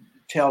she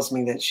tells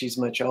me that she's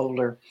much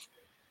older.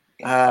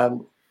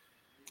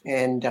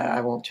 And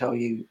I won't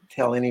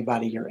tell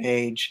anybody your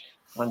age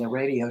on the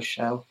radio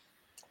show.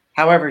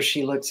 However,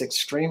 she looks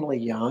extremely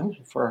young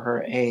for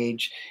her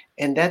age.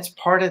 And that's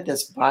part of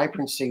this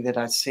vibrancy that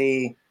I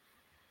see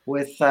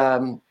with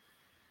a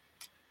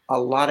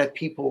lot of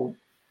people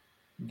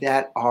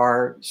that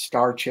are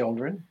star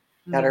children,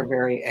 that are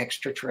very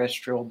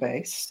extraterrestrial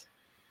based,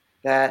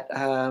 that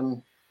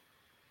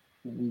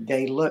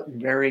they look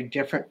very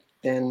different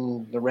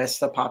than the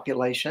rest of the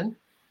population.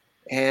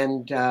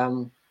 And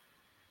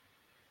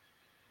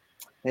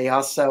they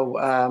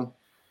also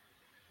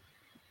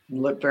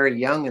look very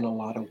young in a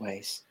lot of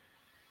ways.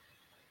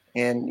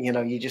 And,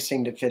 you just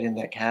seem to fit in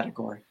that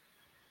category.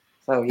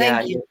 So, yeah,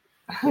 Thank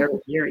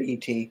you. you're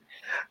ET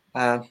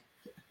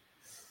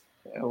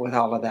with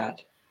all of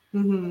that.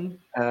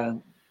 Mm-hmm.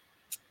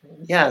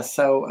 Yeah,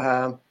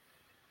 so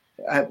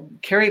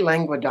Carrie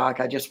Languedoc,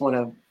 I just want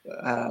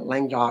to,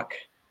 Langdoc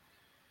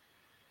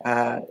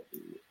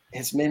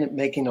has been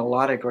making a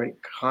lot of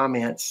great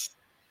comments.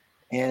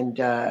 And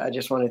I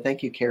just want to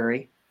thank you,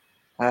 Carrie.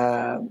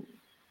 And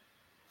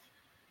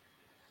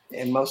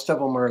most of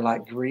them are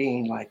like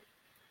green, like,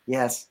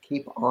 yes,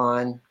 keeping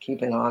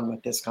on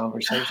with this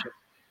conversation.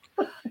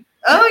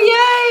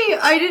 Oh, yay!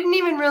 I didn't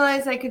even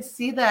realize I could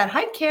see that.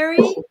 Hi,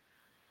 Carrie.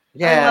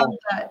 Yeah. I love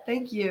that.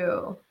 Thank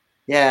you.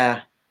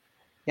 Yeah.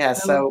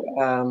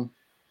 So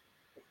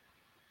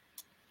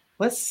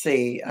let's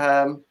see.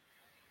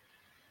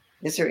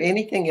 Is there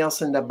anything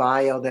else in the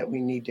bio that we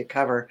need to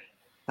cover?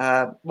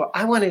 Well,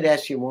 I wanted to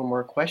ask you one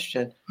more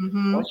question.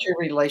 Mm-hmm. What's your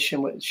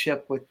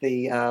relationship with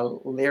the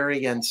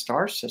Lyrian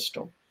star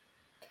system?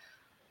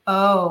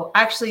 Oh,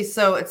 actually,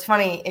 so it's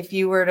funny if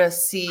you were to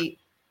see.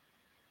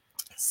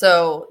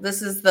 So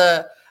this is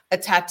a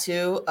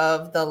tattoo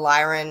of the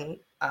Lyran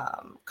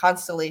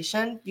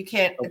constellation. You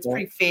can't. Okay. It's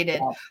pretty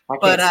faded, yeah,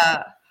 but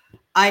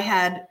I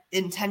had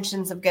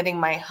intentions of getting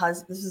my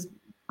husband. This is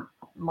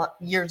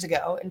years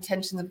ago.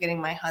 Intentions of getting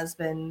my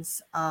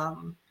husband's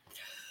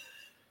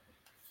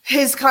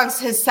his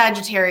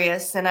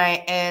Sagittarius,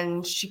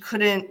 and she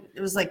couldn't.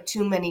 It was like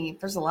too many.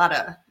 There's a lot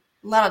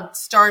of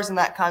stars in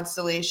that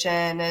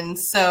constellation, and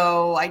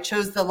so I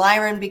chose the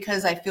Lyran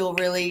because I feel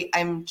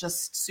I'm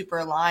just super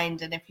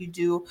aligned. And if you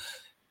do,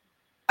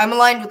 I'm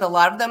aligned with a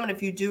lot of them. And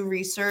if you do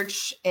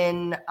research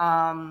in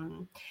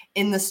the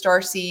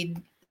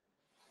starseed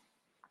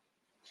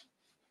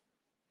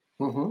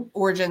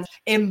origins,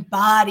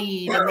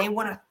 embodied, and they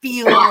want to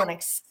feel and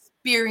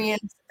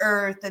experience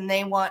Earth, and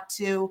they want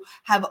to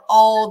have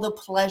all the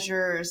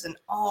pleasures and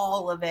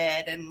all of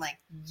it, and like,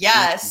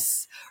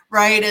 yes,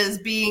 right, as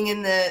being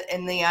in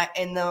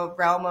the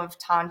realm of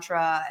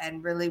Tantra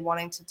and really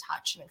wanting to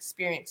touch and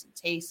experience and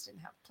taste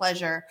and have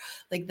pleasure,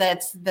 like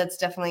that's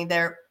definitely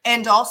there.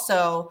 And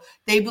also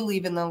they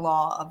believe in the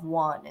law of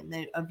one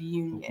and of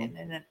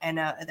union, and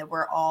that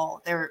we're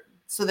all there.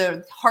 So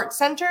they're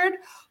heart-centered,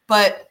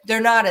 but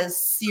they're not as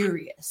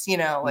serious,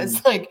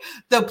 as like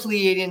the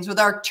Pleiadians with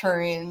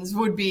Arcturians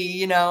would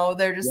be,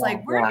 they're just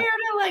like, we're here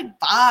to like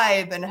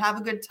vibe and have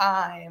a good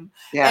time.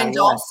 And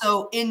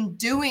also in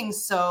doing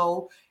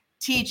so,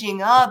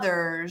 teaching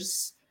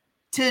others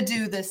to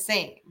do the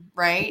same,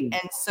 right?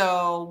 And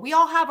so we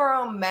all have our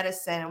own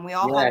medicine, and we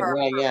all have our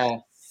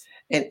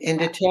And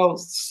to tell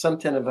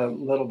something of a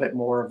little bit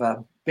more of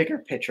a bigger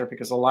picture,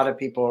 because a lot of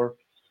people are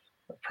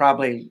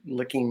probably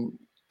looking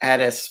at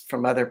us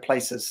from other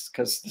places,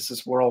 because this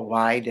is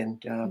worldwide,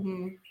 and I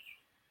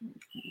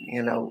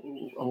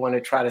want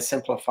to try to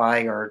simplify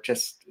or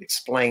just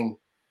explain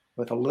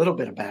with a little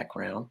bit of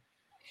background.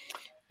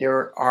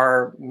 There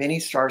are many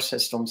star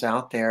systems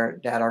out there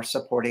that are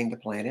supporting the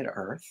planet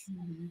Earth,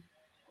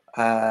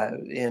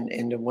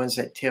 and the ones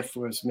that Tiff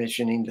was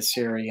mentioning, the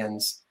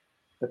Sirians,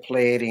 the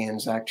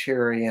Pleiadians,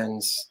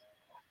 Arcturians,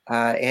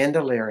 and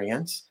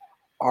Illyrians,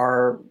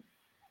 are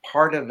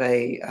part of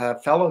a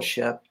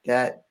fellowship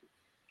that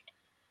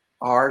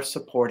are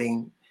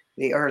supporting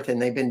the Earth,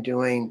 and they've been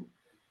doing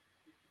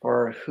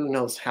for who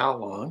knows how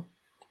long.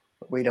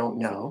 We don't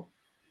know,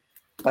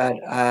 but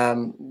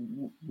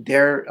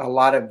there are a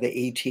lot of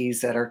the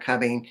ETs that are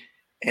coming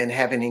and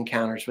having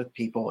encounters with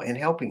people and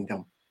helping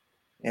them,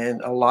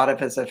 and a lot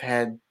of us have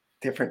had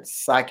different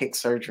psychic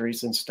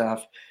surgeries and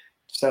stuff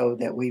so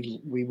that we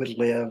would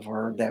live,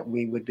 or that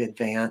we would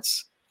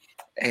advance.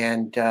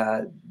 And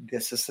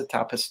this is the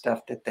type of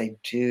stuff that they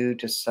do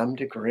to some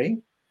degree.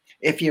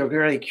 If you're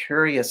really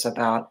curious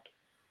about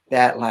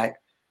that, like,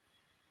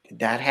 did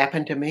that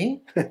happen to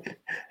me?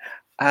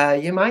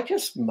 You might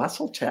just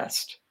muscle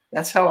test.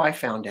 That's how I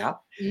found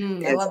out.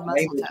 I love muscle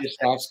Maybe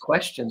just ask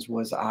questions.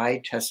 Was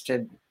I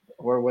tested,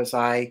 or was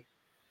I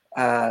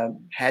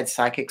had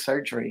psychic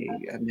surgery,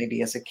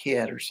 maybe as a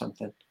kid or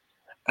something?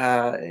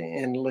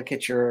 And look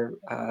at your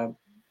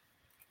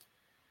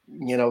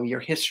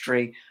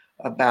history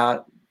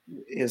about,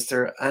 is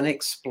there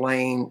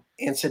unexplained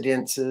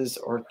incidences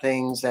or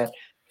things that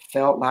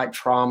felt like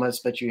traumas,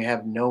 but you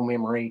have no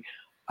memory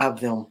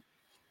of them?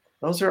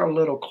 Those are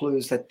little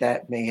clues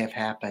that may have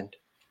happened,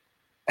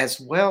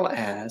 as well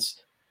as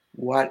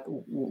what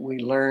we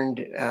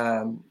learned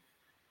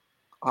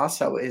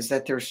also is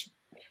that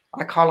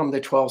I call them the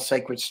 12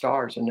 sacred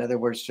stars. In other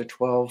words, the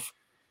 12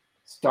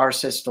 star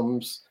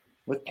systems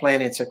with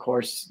planets, of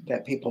course,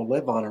 that people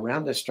live on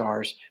around the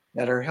stars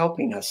that are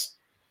helping us.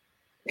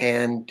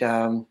 And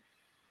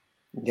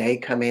they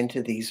come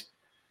into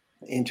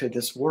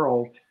this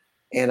world,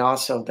 and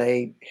also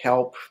they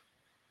help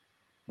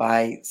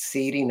by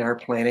seeding our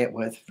planet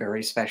with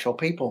very special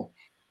people,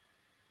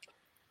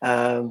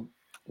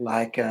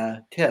 like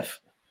Tiff,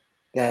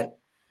 that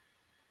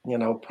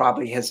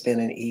probably has been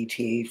an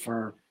ET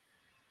for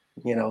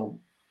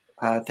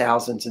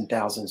thousands and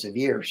thousands of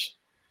years.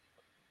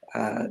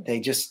 They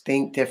just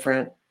think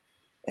different,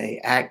 they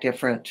act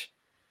different,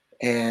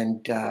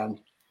 and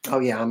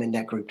I'm in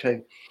that group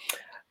too.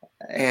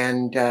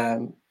 And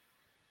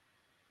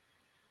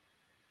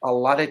a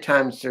lot of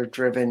times they're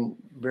driven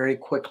very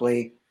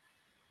quickly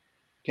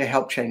to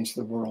help change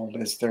the world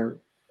as their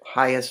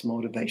highest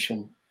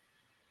motivation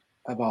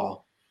of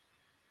all.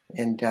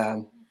 And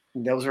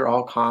those are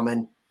all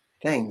common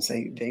things.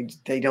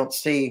 They don't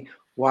see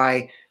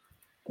why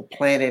the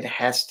planet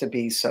has to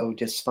be so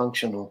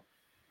dysfunctional.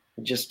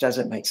 It just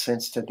doesn't make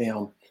sense to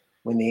them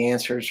when the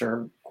answers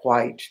are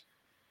quite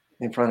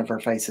in front of our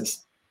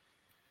faces.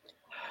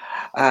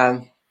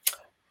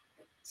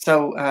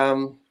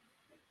 So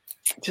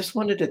just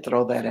wanted to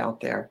throw that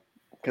out there,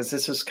 because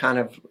this is kind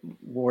of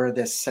where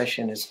this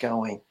session is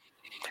going.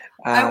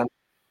 I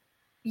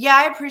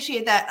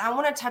appreciate that. I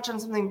want to touch on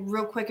something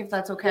real quick, if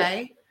that's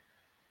okay.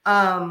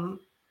 One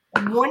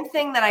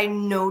thing that I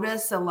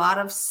notice a lot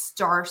of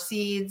star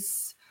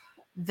seeds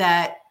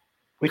that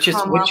which is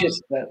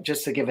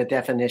just to give a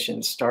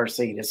definition, star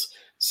seed is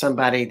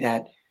somebody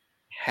that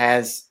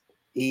has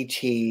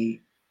ET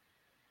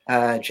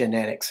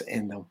genetics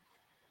in them.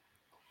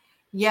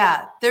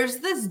 Yeah, there's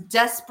this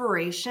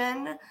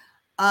desperation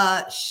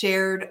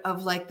shared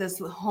of like this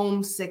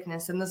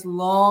homesickness and this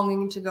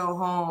longing to go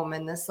home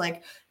and this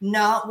like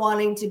not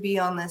wanting to be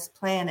on this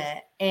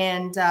planet.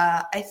 And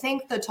I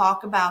think the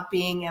talk about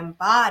being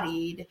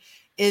embodied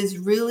is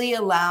really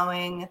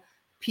allowing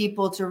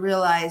people to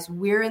realize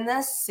we're in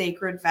this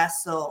sacred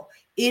vessel.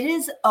 It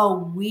is a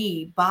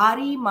we,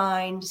 body,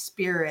 mind,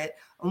 spirit,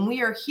 and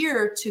we are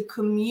here to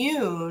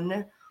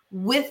commune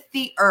with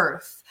the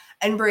earth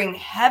and bring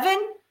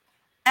heaven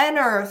and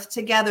earth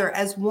together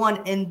as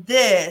one in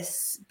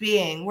this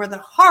being, where the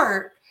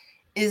heart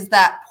is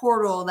that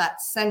portal,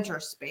 that center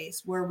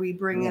space where we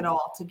bring it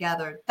all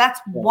together. That's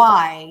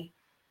why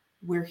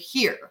we're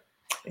here.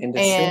 And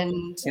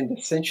And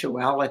the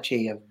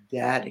sensuality of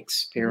that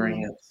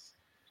experience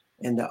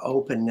and the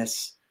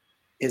openness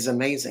is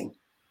amazing.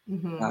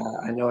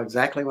 I know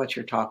exactly what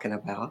you're talking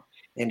about,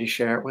 and to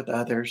share it with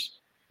others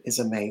is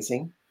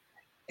amazing.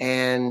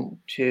 And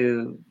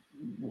to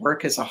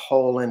work as a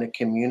whole in a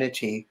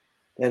community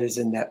that is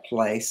in that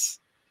place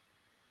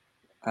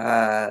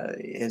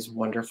is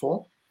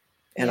wonderful.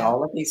 And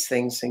all of these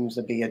things seems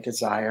to be a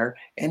desire.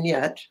 And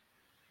yet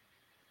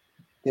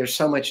there's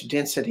so much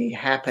density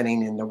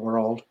happening in the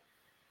world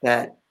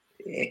that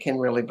it can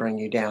really bring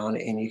you down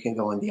and you can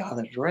go in the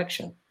other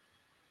direction.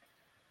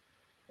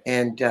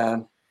 And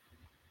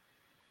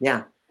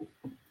yeah,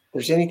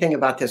 there's anything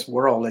about this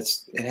world,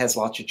 it has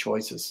lots of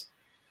choices.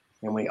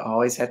 And we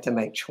always have to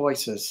make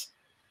choices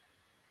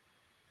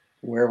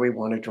where we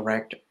want to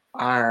direct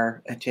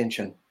our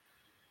attention.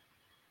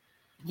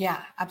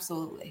 Yeah,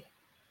 absolutely.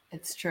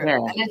 It's true. Yeah.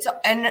 And it's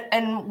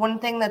and one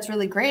thing that's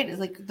really great is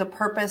like the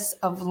purpose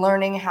of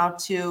learning how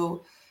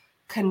to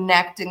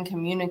connect and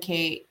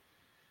communicate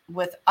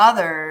with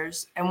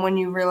others. And when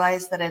you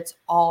realize that it's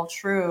all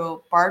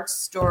true, Bart's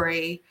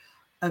story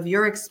of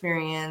your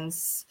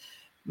experience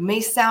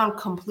may sound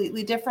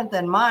completely different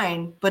than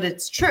mine, but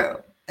it's true.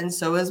 And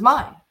so is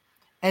mine.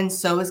 And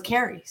so is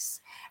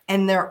Carrie's.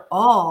 And they're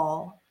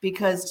all,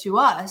 because to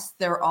us,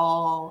 they're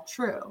all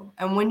true.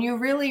 And when you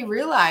really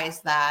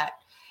realize that,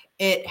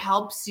 it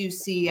helps you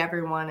see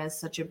everyone as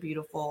such a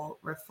beautiful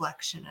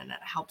reflection, and it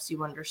helps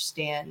you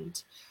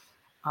understand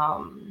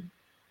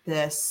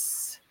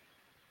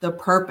the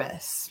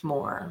purpose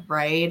more,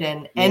 right?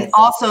 And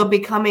also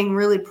becoming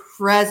really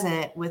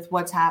present with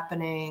what's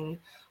happening,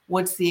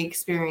 what's the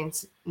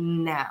experience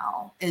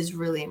now is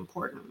really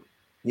important.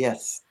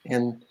 Yes.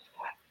 And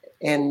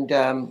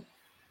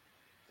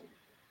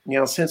you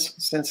know,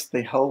 since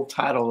the whole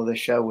title of the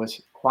show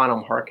was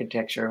quantum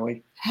architecture,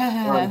 we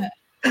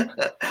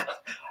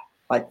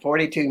like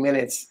 42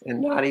 minutes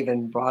and not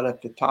even brought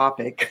up the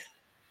topic.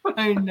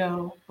 I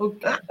know.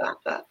 Okay.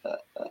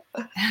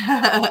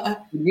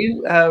 Can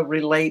you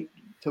relate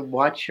to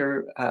what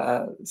you're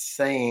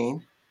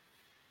saying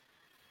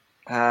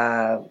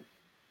to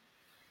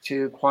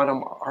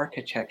quantum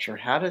architecture?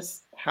 How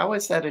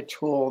is that a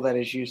tool that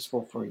is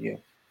useful for you?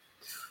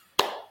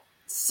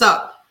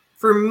 So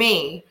for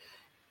me,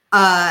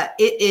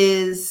 it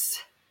is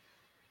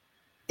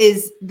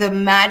the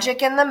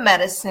magic and the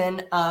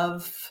medicine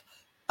of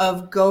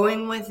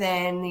going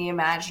within the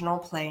imaginal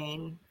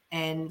plane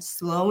and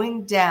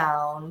slowing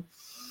down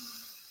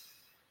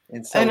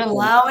and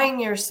allowing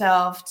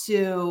yourself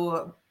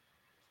to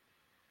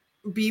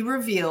be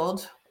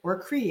revealed or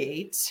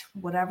create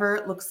whatever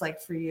it looks like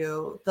for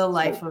you, the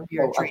life of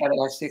your dreams. I got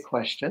to ask you a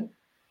question.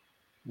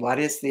 What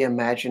is the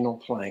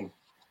imaginal plane?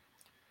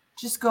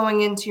 Just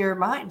going into your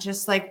mind,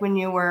 just like when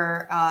you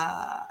were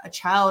a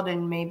child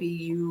and maybe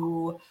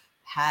you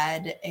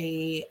had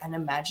an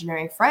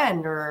imaginary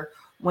friend, or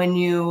when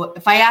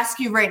if I ask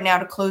you right now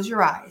to close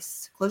your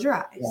eyes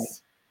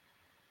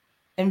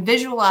and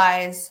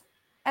visualize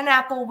an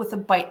apple with a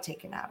bite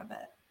taken out of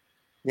it.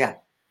 Yeah.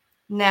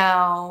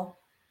 Now,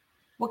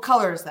 what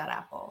color is that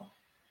apple?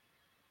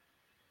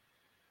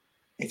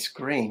 It's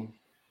green.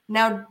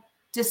 Now,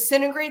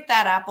 disintegrate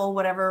that apple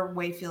whatever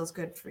way feels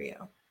good for you.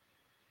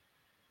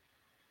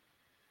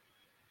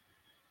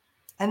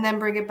 And then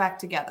bring it back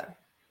together.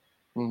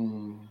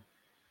 And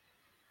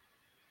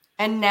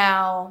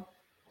now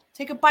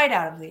take a bite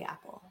out of the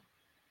apple.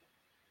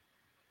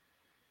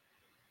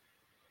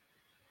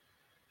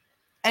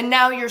 And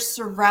now you're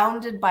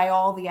surrounded by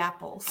all the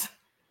apples.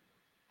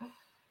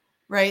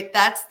 Right?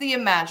 That's the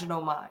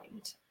imaginal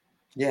mind.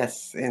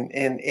 Yes. And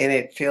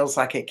it feels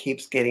like it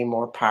keeps getting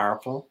more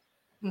powerful.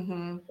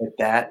 With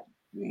that,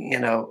 you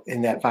know,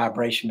 and that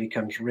vibration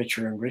becomes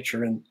richer and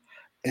richer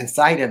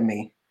inside of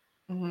me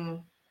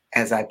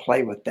as I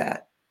play with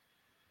that.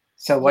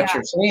 So what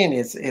you're saying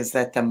is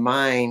that the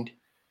mind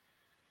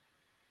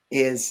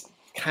is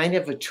kind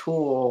of a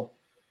tool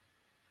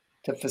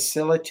to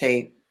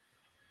facilitate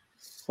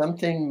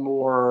something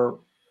more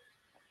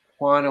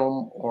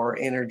quantum or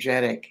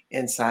energetic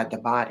inside the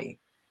body.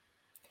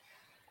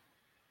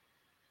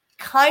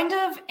 Kind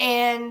of,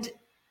 and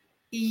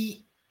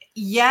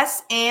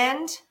yes,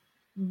 and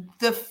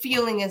the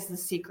feeling is the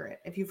secret.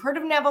 If you've heard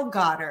of Neville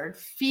Goddard,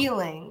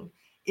 feeling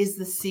is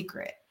the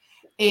secret.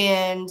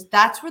 And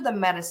that's where the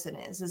medicine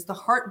is the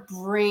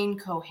heart-brain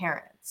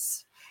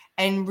coherence,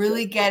 and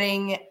really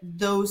getting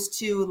those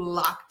two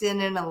locked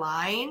in and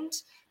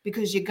aligned,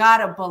 because you got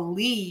to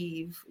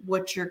believe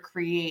what you're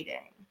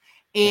creating.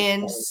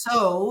 And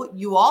so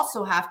you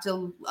also have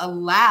to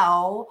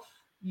allow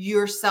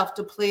yourself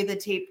to play the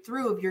tape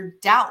through of your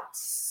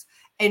doubts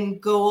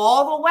and go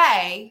all the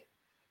way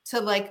to,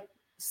 like,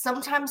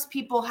 sometimes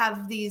people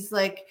have these,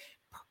 like,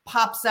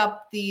 pops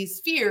up these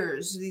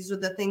fears. These are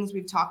the things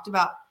we've talked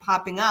about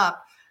popping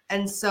up.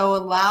 And so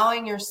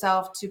allowing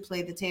yourself to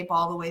play the tape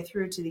all the way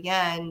through to the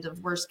end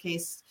of worst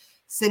case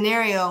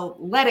scenario,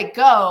 let it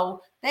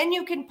go, then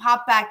you can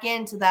pop back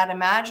into that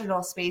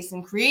imaginal space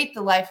and create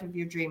the life of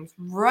your dreams.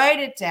 Write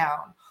it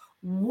down.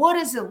 What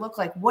does it look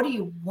like? What do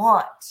you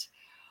want?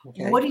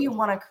 Okay. What do you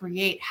want to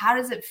create? How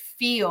does it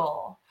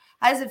feel?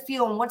 How does it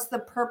feel? And what's the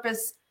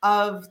purpose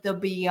of the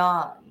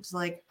beyond?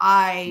 Like,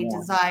 I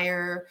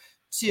desire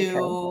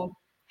to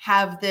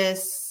have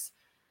this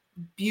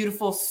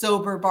beautiful,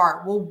 sober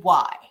bar. Well,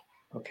 why?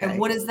 Okay. And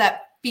what does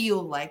that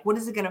feel like? What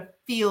is it going to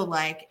feel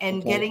like?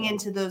 And getting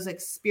into those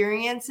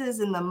experiences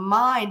in the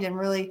mind, and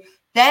really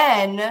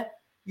then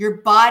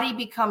your body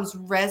becomes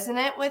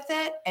resonant with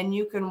it and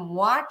you can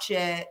watch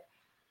it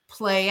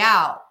play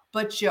out.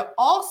 But you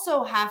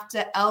also have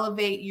to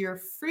elevate your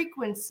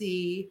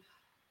frequency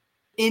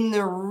in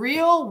the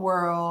real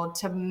world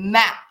to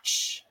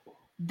match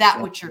that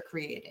which you're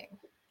creating.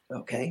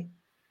 Okay.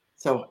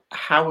 So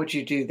how would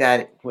you do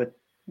that with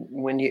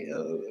when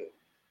you,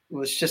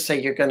 let's just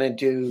say you're going to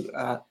do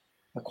a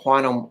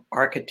quantum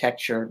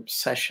architecture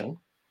session?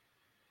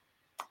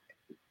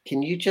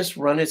 Can you just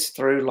run us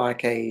through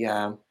like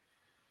an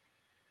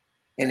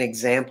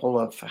example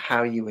of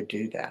how you would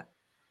do that?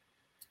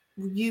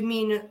 You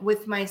mean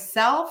with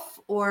myself,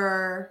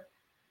 or?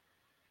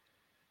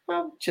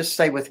 Well, just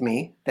say with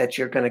me that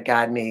you're going to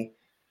guide me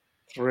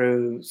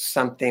through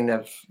something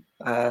of,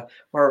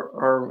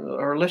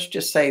 or let's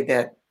just say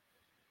that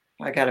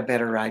I got a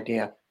better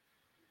idea.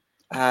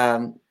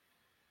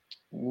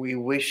 We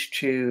wish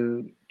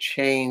to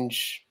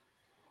change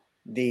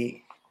the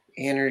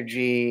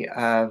energy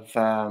of,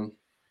 oh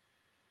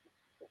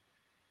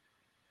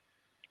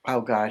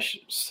gosh,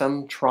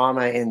 some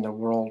trauma in the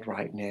world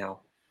right now.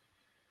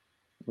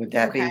 Would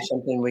that be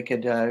something we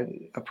could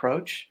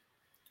approach?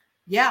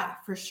 Yeah,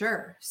 for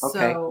sure. Okay.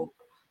 So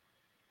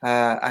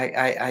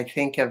I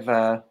think of,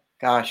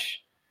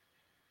 gosh,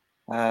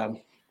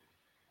 trying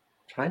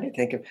to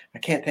think of, I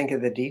can't think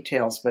of the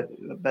details, but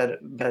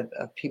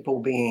people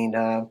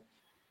being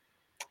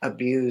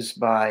abused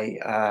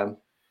by,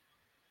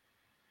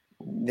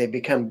 they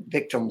become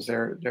victims.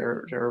 They're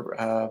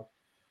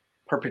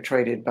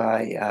perpetrated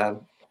by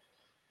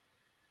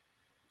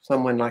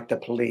someone like the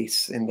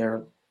police in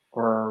their,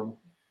 or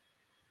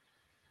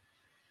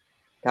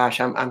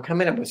gosh, I'm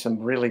coming up with some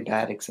really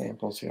bad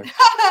examples here.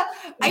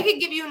 I could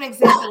give you an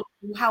example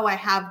of how I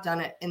have done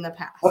it in the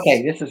past.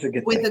 Okay, this is a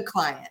good with thing. a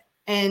client.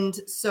 And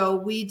so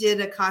we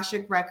did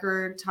Akashic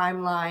record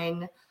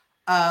timeline,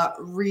 I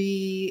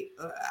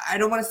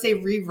don't want to say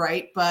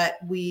rewrite, but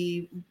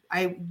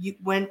I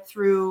went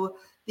through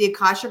the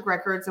Akashic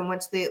records and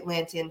went to the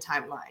Atlantean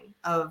timeline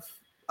of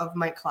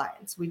my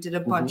clients. We did a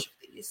bunch of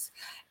these.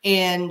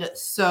 And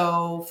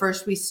so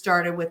first we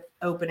started with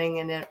opening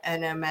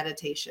and a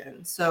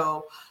meditation.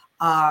 So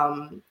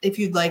if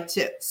you'd like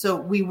to, so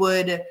we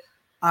would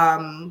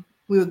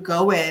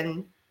go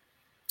in,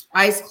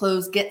 eyes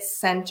closed, get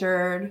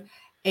centered,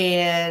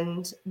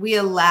 and we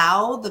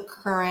allow the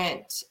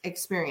current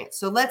experience.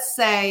 So let's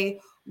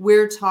say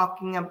we're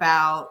talking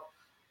about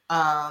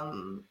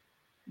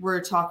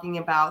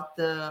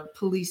the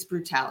police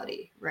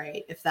brutality,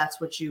 right? If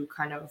that's what you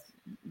kind of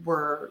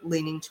were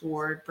leaning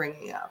toward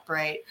bringing up,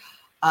 right?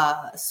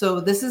 So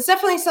this is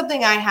definitely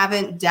something I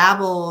haven't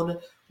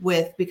dabbled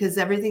with because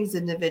everything's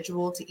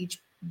individual to each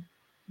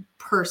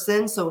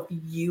person. So if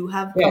you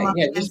have come up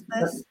against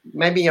this,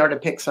 maybe you ought to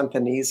pick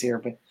something easier,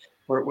 but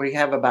we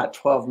have about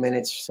 12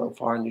 minutes so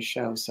far in the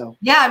show. So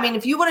yeah, I mean,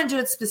 if you want to do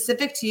it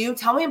specific to you,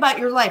 tell me about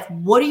your life.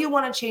 What do you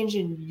want to change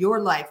in your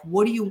life?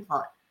 What do you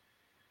want?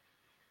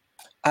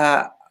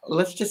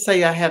 Let's just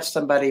say I have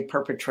somebody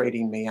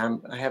perpetrating me.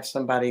 I have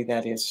somebody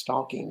that is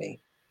stalking me.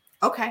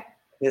 Okay.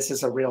 This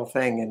is a real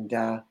thing,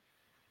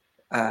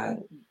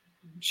 and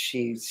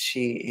she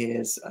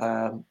is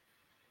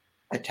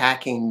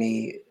attacking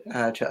me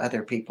to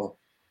other people.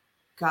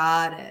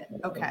 Got it.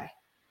 Okay.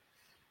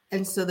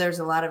 And so there's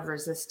a lot of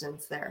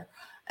resistance there.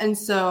 And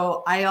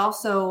so I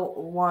also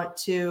want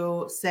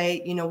to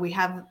say, you know, we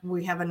have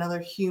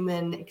another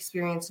human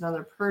experience,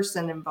 another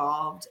person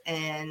involved,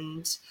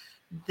 and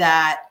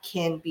that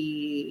can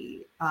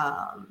be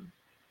an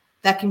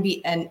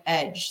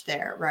edge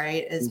there,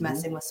 right? Is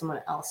messing with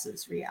someone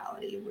else's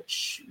reality,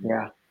 which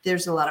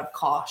there's a lot of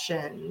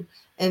caution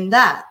in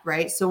that,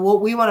 right? So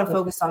what we want to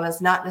focus on is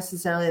not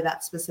necessarily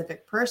that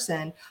specific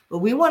person, but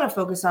we want to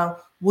focus on,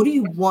 what do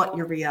you want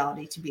your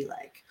reality to be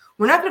like?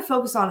 We're not going to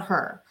focus on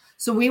her.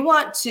 So we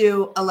want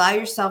to allow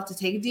yourself to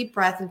take a deep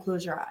breath and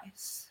close your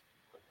eyes.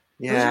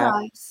 Yeah.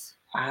 Close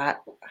your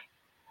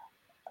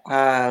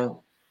eyes.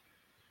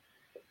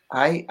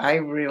 I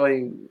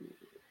really,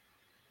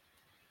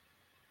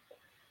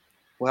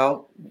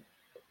 well,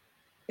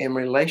 in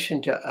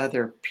relation to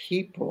other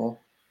people,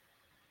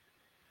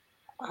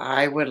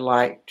 I would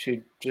like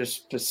to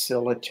just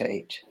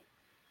facilitate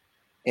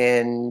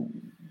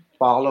and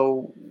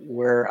follow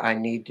where I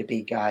need to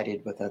be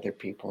guided with other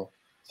people.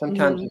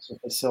 Sometimes it's a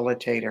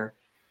facilitator,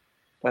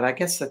 but I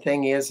guess the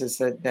thing is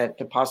that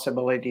the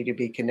possibility to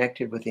be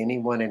connected with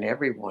anyone and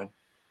everyone.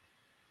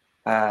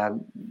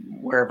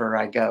 wherever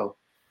I go,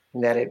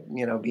 and that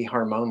it, be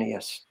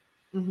harmonious.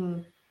 Mm-hmm.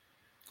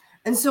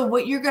 And so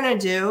what you're going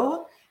to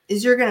do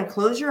is you're going to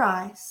close your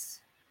eyes.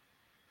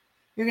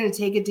 You're going to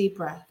take a deep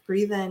breath.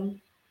 Breathe in.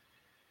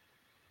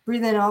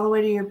 Breathe in all the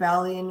way to your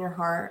belly and your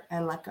heart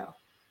and let go.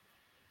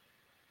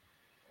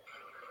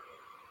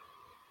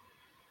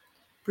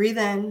 Breathe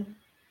in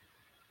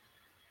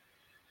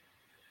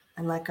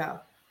and let go.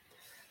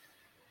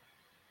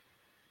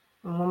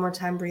 And one more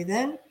time, breathe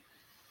in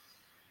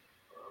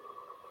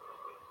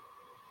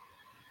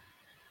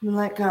and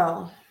let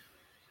go.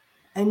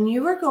 And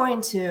you are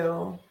going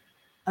to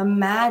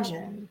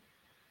imagine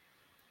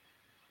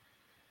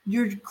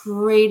your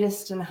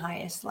greatest and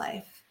highest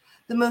life,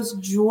 the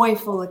most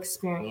joyful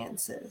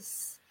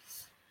experiences.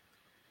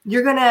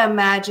 You're going to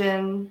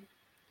imagine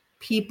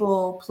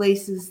people,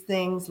 places,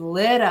 things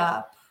lit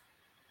up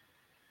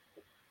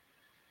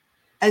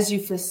as you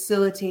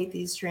facilitate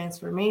these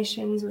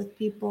transformations with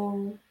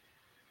people.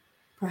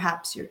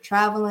 Perhaps you're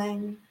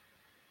traveling,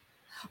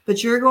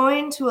 but you're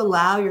going to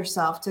allow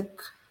yourself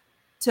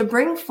to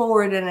bring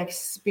forward an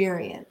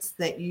experience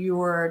that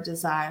you're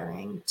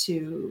desiring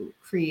to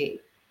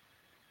create.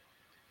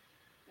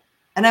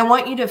 And I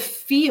want you to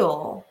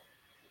feel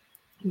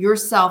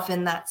yourself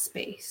in that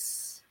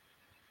space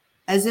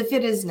as if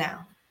it is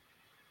now.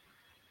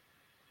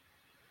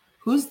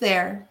 Who's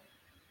there?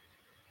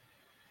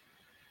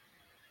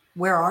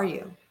 Where are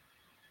you?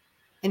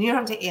 And you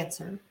don't have to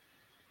answer.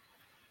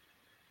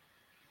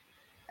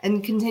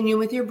 And continue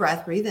with your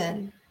breath. Breathe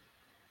in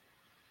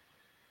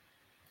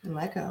and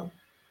let go.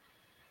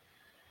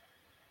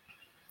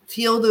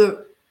 Feel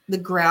the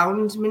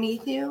ground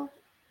beneath you.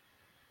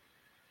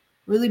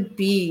 Really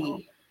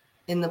be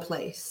in the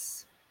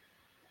place.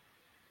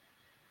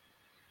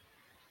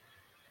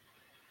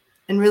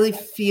 And really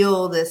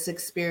feel this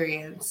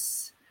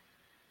experience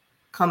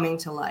coming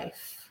to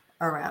life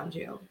around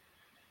you.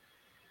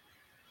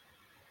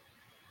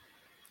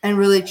 And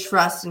really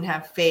trust and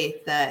have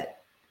faith that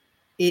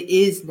it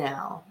is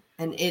now,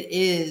 and it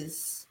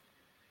is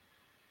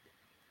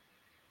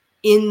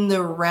in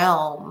the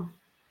realm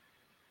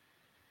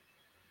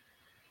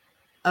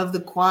of the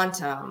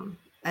quantum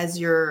as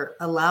you're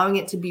allowing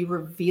it to be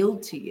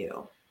revealed to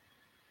you.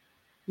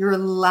 You're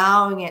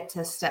allowing it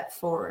to step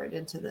forward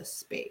into this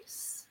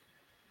space.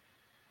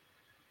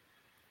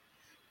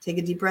 Take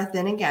a deep breath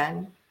in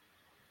again.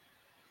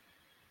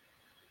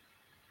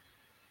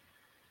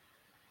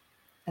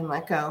 And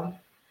let go.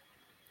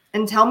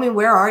 And tell me,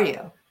 where are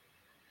you?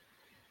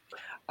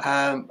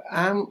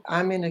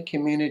 I'm in a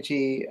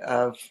community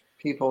of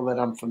people that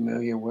I'm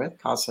familiar with,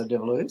 Casa de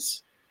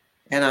Luz,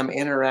 and I'm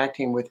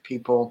interacting with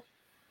people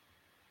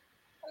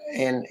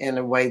in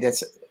a way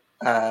that's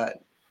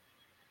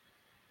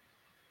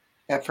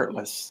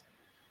effortless.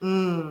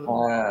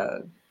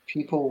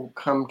 People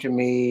come to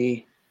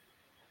me,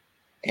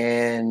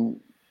 and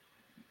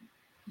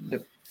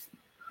the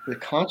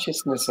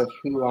consciousness of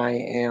who I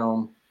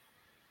am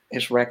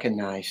is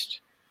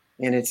recognized,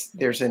 and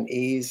there's an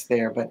ease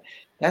there, but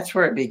that's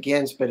where it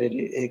begins. But it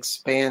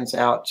expands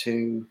out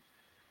to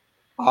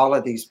all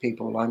of these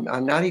people.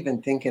 I'm not even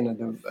thinking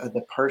of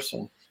the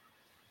person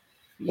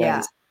that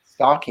is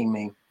stalking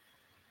me,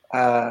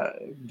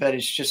 but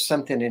it's just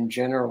something in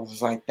general.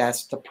 It's like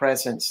that's the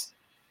presence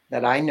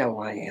that I know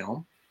I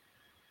am,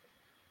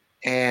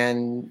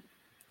 and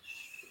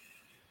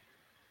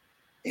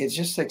it's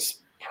just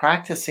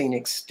practicing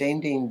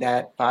extending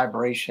that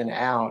vibration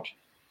out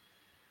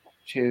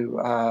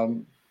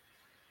to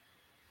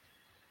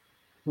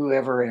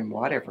whoever and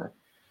whatever,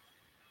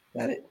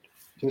 that it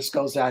just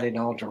goes out in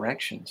all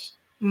directions.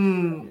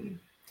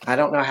 I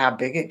don't know how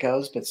big it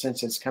goes, but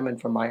since it's coming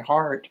from my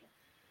heart,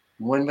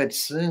 one would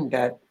assume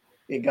that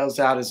it goes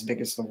out as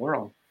big as the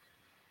world.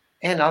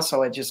 And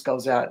also it just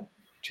goes out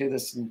to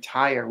this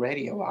entire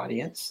radio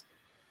audience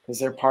because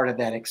they're part of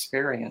that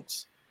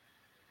experience.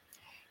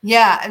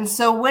 Yeah. And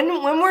so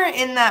when we're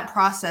in that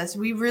process,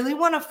 we really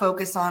want to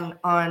focus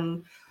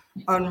on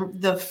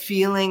the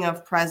feeling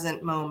of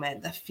present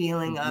moment, the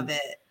feeling of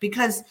it,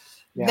 because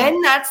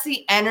then that's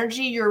the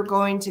energy you're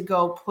going to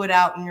go put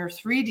out in your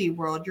 3D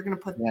world. You're going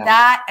to put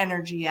that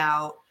energy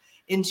out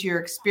into your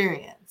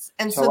experience.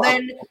 And so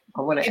then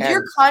if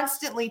you're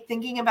constantly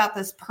thinking about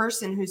this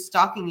person who's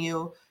stalking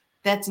you,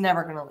 that's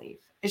never going to leave.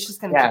 It's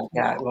just going to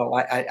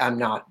Well, I'm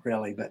not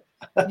really, but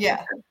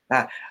yeah.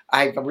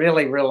 I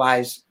really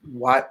realized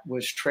what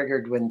was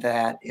triggered when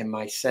that in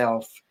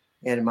myself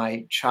in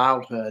my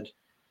childhood,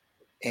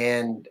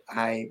 and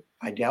I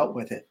dealt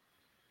with it,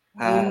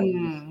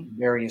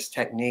 various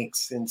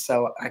techniques, and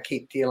so I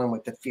keep dealing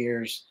with the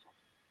fears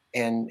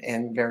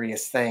and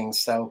various things.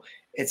 So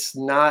it's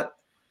not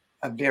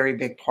a very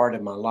big part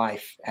of my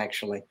life,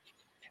 actually.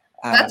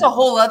 That's a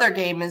whole other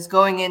game, is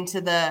going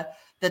into the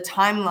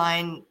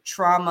timeline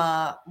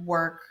trauma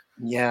work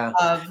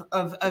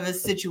of a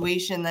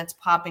situation that's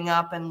popping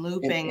up and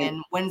looping,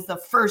 and when's the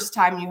first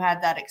time you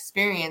had that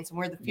experience and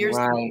where the fears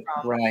come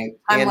from.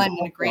 Timeline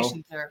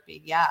integration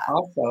therapy.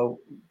 Also,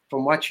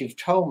 from what you've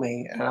told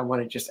me, and I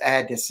want to just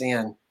add this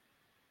in,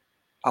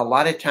 a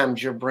lot of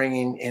times you're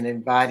bringing and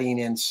inviting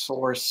in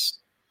source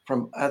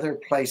from other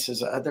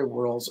places, other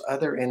worlds,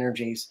 other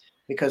energies,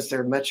 because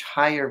they're much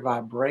higher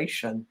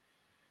vibration,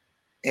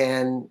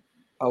 and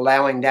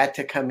allowing that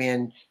to come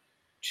in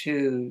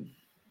to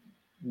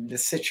the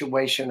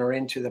situation or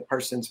into the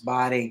person's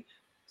body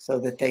so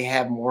that they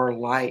have more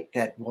light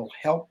that will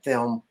help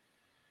them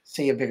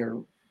see a bigger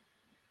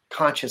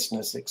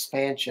consciousness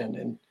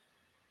expansion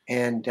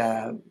and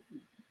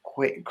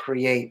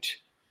create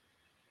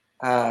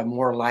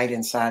more light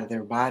inside of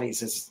their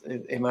bodies.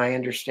 Am I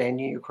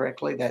understanding you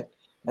correctly?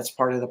 That's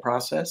part of the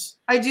process?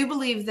 I do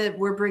believe that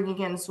we're bringing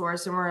in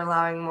source and we're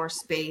allowing more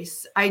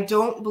space. I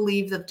don't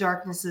believe that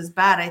darkness is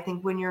bad. I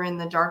think when you're in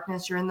the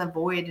darkness, you're in the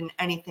void and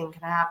anything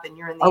can happen.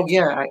 You're in the void.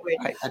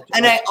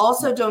 And I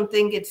also don't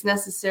think it's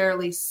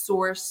necessarily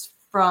source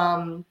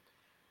from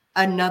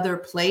another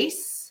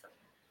place,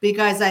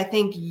 because I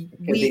think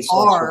we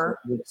are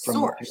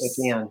source.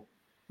 Within.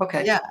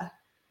 Okay. Yeah.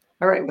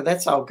 All right. Well,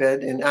 that's all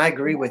good. And I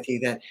agree with you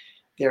that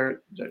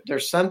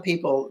there's some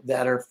people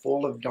that are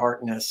full of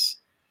darkness,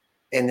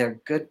 and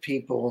they're good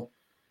people.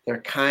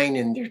 They're kind,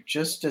 and they're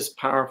just as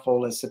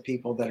powerful as the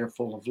people that are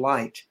full of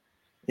light.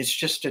 It's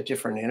just a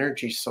different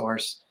energy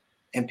source.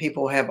 And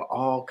people have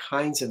all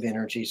kinds of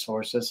energy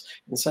sources.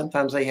 And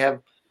sometimes they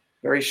have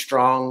very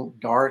strong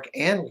dark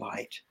and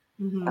light.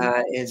 Mm-hmm.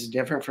 It's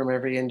different from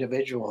every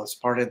individual. It's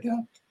part of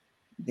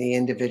the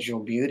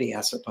individual beauty,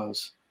 I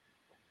suppose.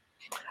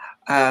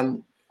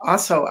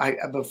 Also,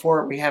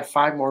 before we have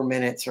 5 more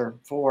minutes or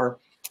 4,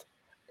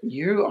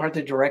 you are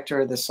the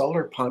director of the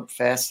Solar Punk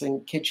Fest,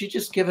 and could you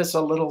just give us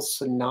a little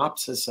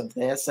synopsis of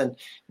this? And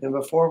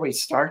before we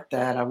start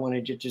that, I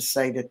wanted to just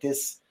say that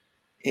this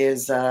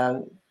is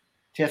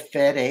Tiff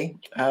Fede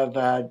of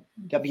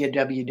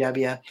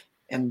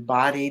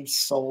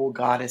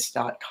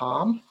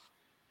www.embodiedsoulgoddess.com.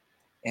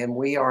 And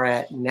we are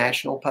at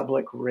National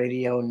Public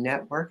Radio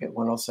Network at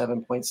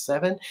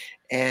 107.7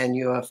 and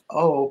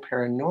UFO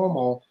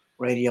Paranormal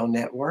Radio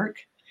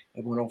Network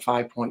at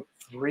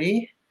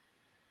 105.3.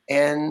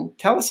 And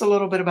tell us a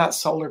little bit about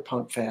Solar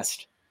Punk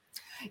Fest.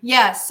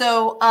 Yeah,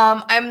 so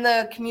I'm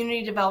the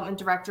community development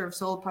director of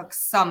Solar Punk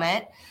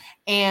Summit,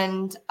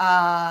 and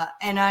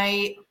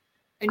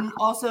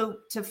also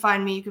to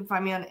find me, you can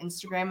find me on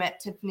Instagram at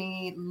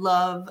Tiffany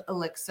Love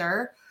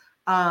Elixir.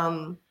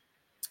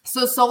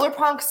 So Solar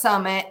Punk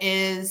Summit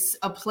is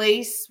a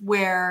place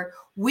where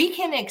we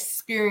can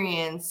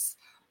experience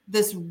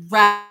this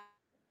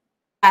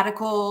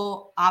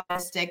radical,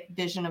 optimistic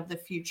vision of the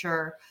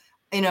future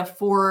in a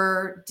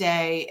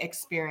 4-day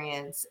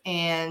experience.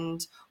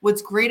 And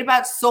what's great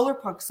about Solar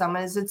Punk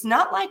Summit is it's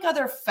not like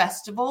other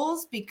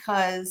festivals,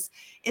 because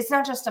it's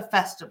not just a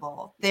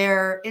festival.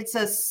 It's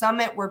a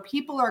summit where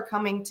people are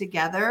coming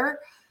together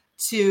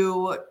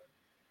to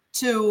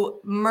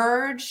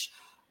merge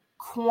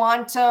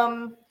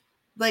quantum,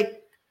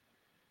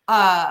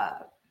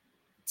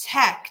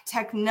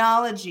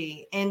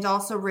 technology, and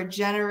also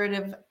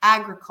regenerative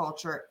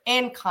agriculture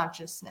and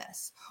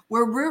consciousness,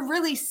 where we're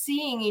really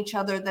seeing each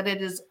other that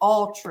it is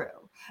all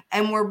true.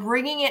 And we're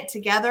bringing it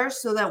together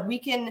so that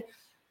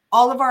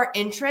all of our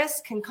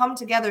interests can come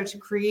together to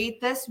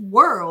create this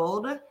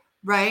world,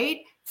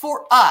 right?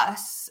 For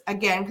us,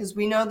 again, because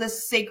we know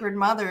this Sacred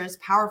Mother is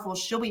powerful.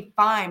 She'll be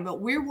fine.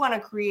 But we want to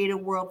create a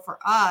world for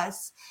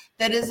us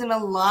that is in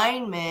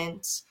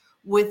alignment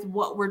with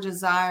what we're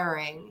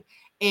desiring.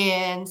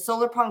 And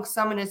Solar Punk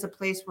Summit is a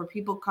place where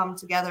people come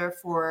together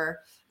for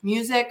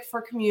music,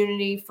 for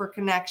community, for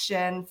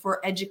connection,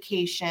 for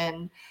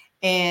education,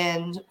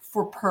 and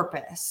for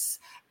purpose.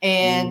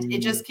 And it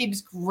just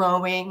keeps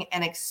growing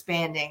and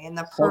expanding. And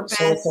the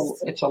purpose... So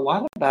it's a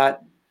lot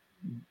about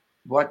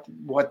what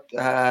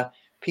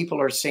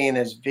people are seeing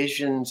as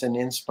visions and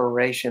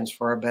inspirations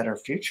for a better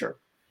future.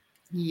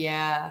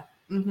 Yeah.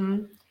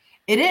 Mm-hmm.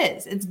 It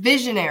is. It's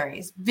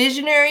visionaries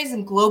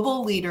and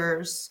global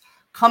leaders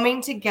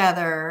coming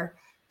together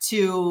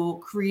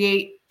to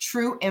create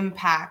true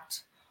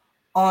impact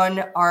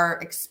on our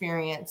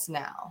experience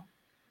now.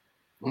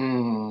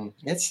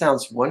 It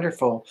sounds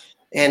wonderful.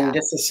 And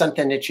This is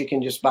something that you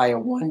can just buy a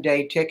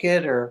 1-day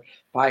ticket or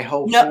buy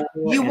whole. No,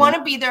 you want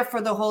to be there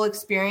for the whole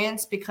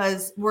experience,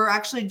 because we're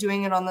actually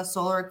doing it on the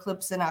solar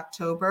eclipse in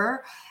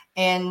October.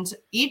 And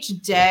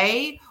each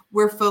day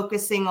we're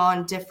focusing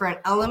on different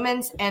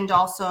elements and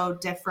also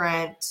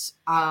different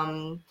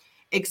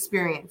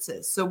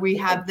experiences. So we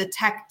have the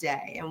tech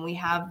day, and we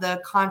have the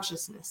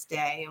consciousness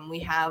day, and we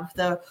have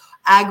the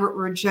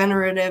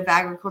regenerative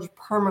agriculture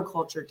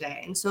permaculture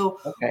day. And so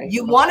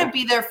you want to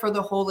be there for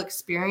the whole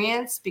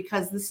experience,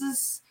 because this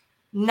is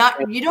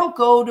not, you don't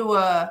go to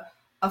a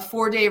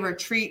 4-day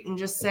retreat and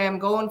just say, I'm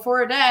going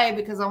for a day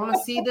because I want to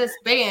see this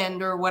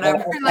band or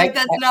whatever.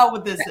 That's not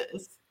what this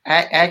is.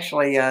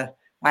 Actually, I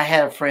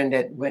had a friend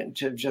that went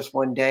to just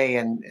 1 day,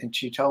 and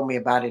she told me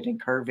about it in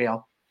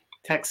Kerrville,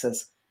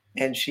 Texas.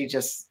 And she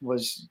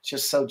was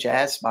so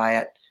jazzed by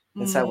it.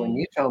 And so when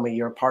you told me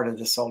you're part of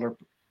the Solar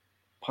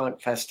Punk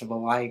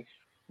Festival, I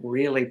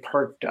really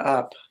perked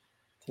up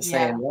to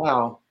saying,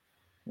 wow,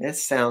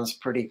 this sounds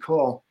pretty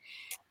cool.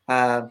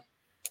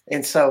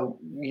 And so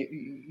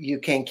you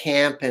can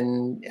camp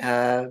and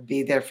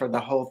be there for the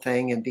whole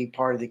thing and be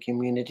part of the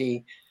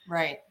community.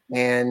 Right.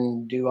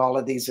 And do all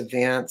of these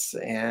events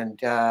and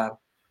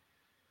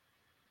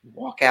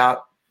walk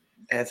out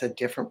as a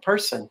different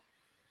person.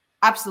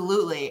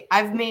 Absolutely.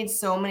 I've made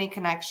so many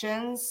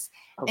connections.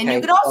 And you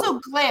Okay. can also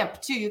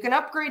glamp too. You can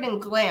upgrade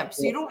and glamp.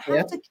 So you don't have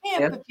Yep. to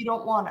camp Yep. if you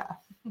don't want to.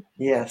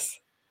 Yes.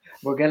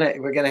 We're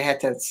gonna have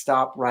to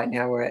stop right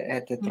now. We're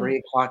at the 3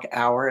 o'clock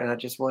hour, and I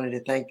just wanted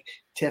to thank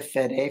Tiff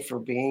Fede for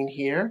being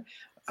here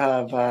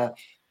of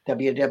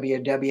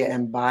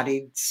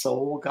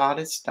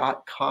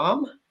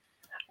www.embodiedsoulgoddess.com.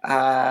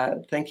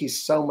 Thank you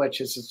so much.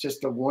 This is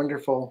just a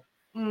wonderful,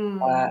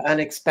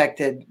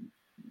 unexpected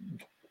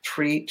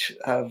treat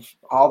of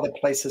all the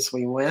places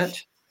we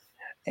went,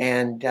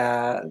 and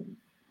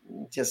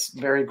just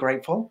very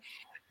grateful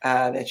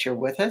that you're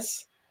with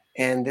us.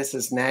 And this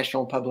is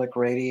National Public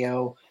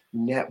Radio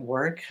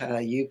Network,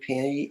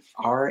 UPRN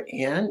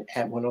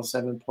at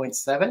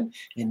 107.7,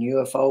 and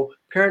UFO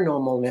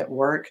Paranormal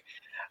Network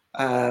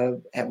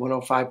at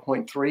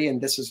 105.3.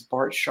 And this is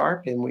Bart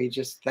Sharp, and we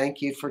just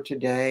thank you for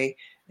today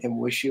and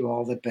wish you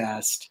all the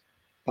best.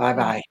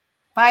 Bye-bye.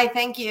 Bye.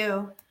 Thank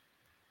you.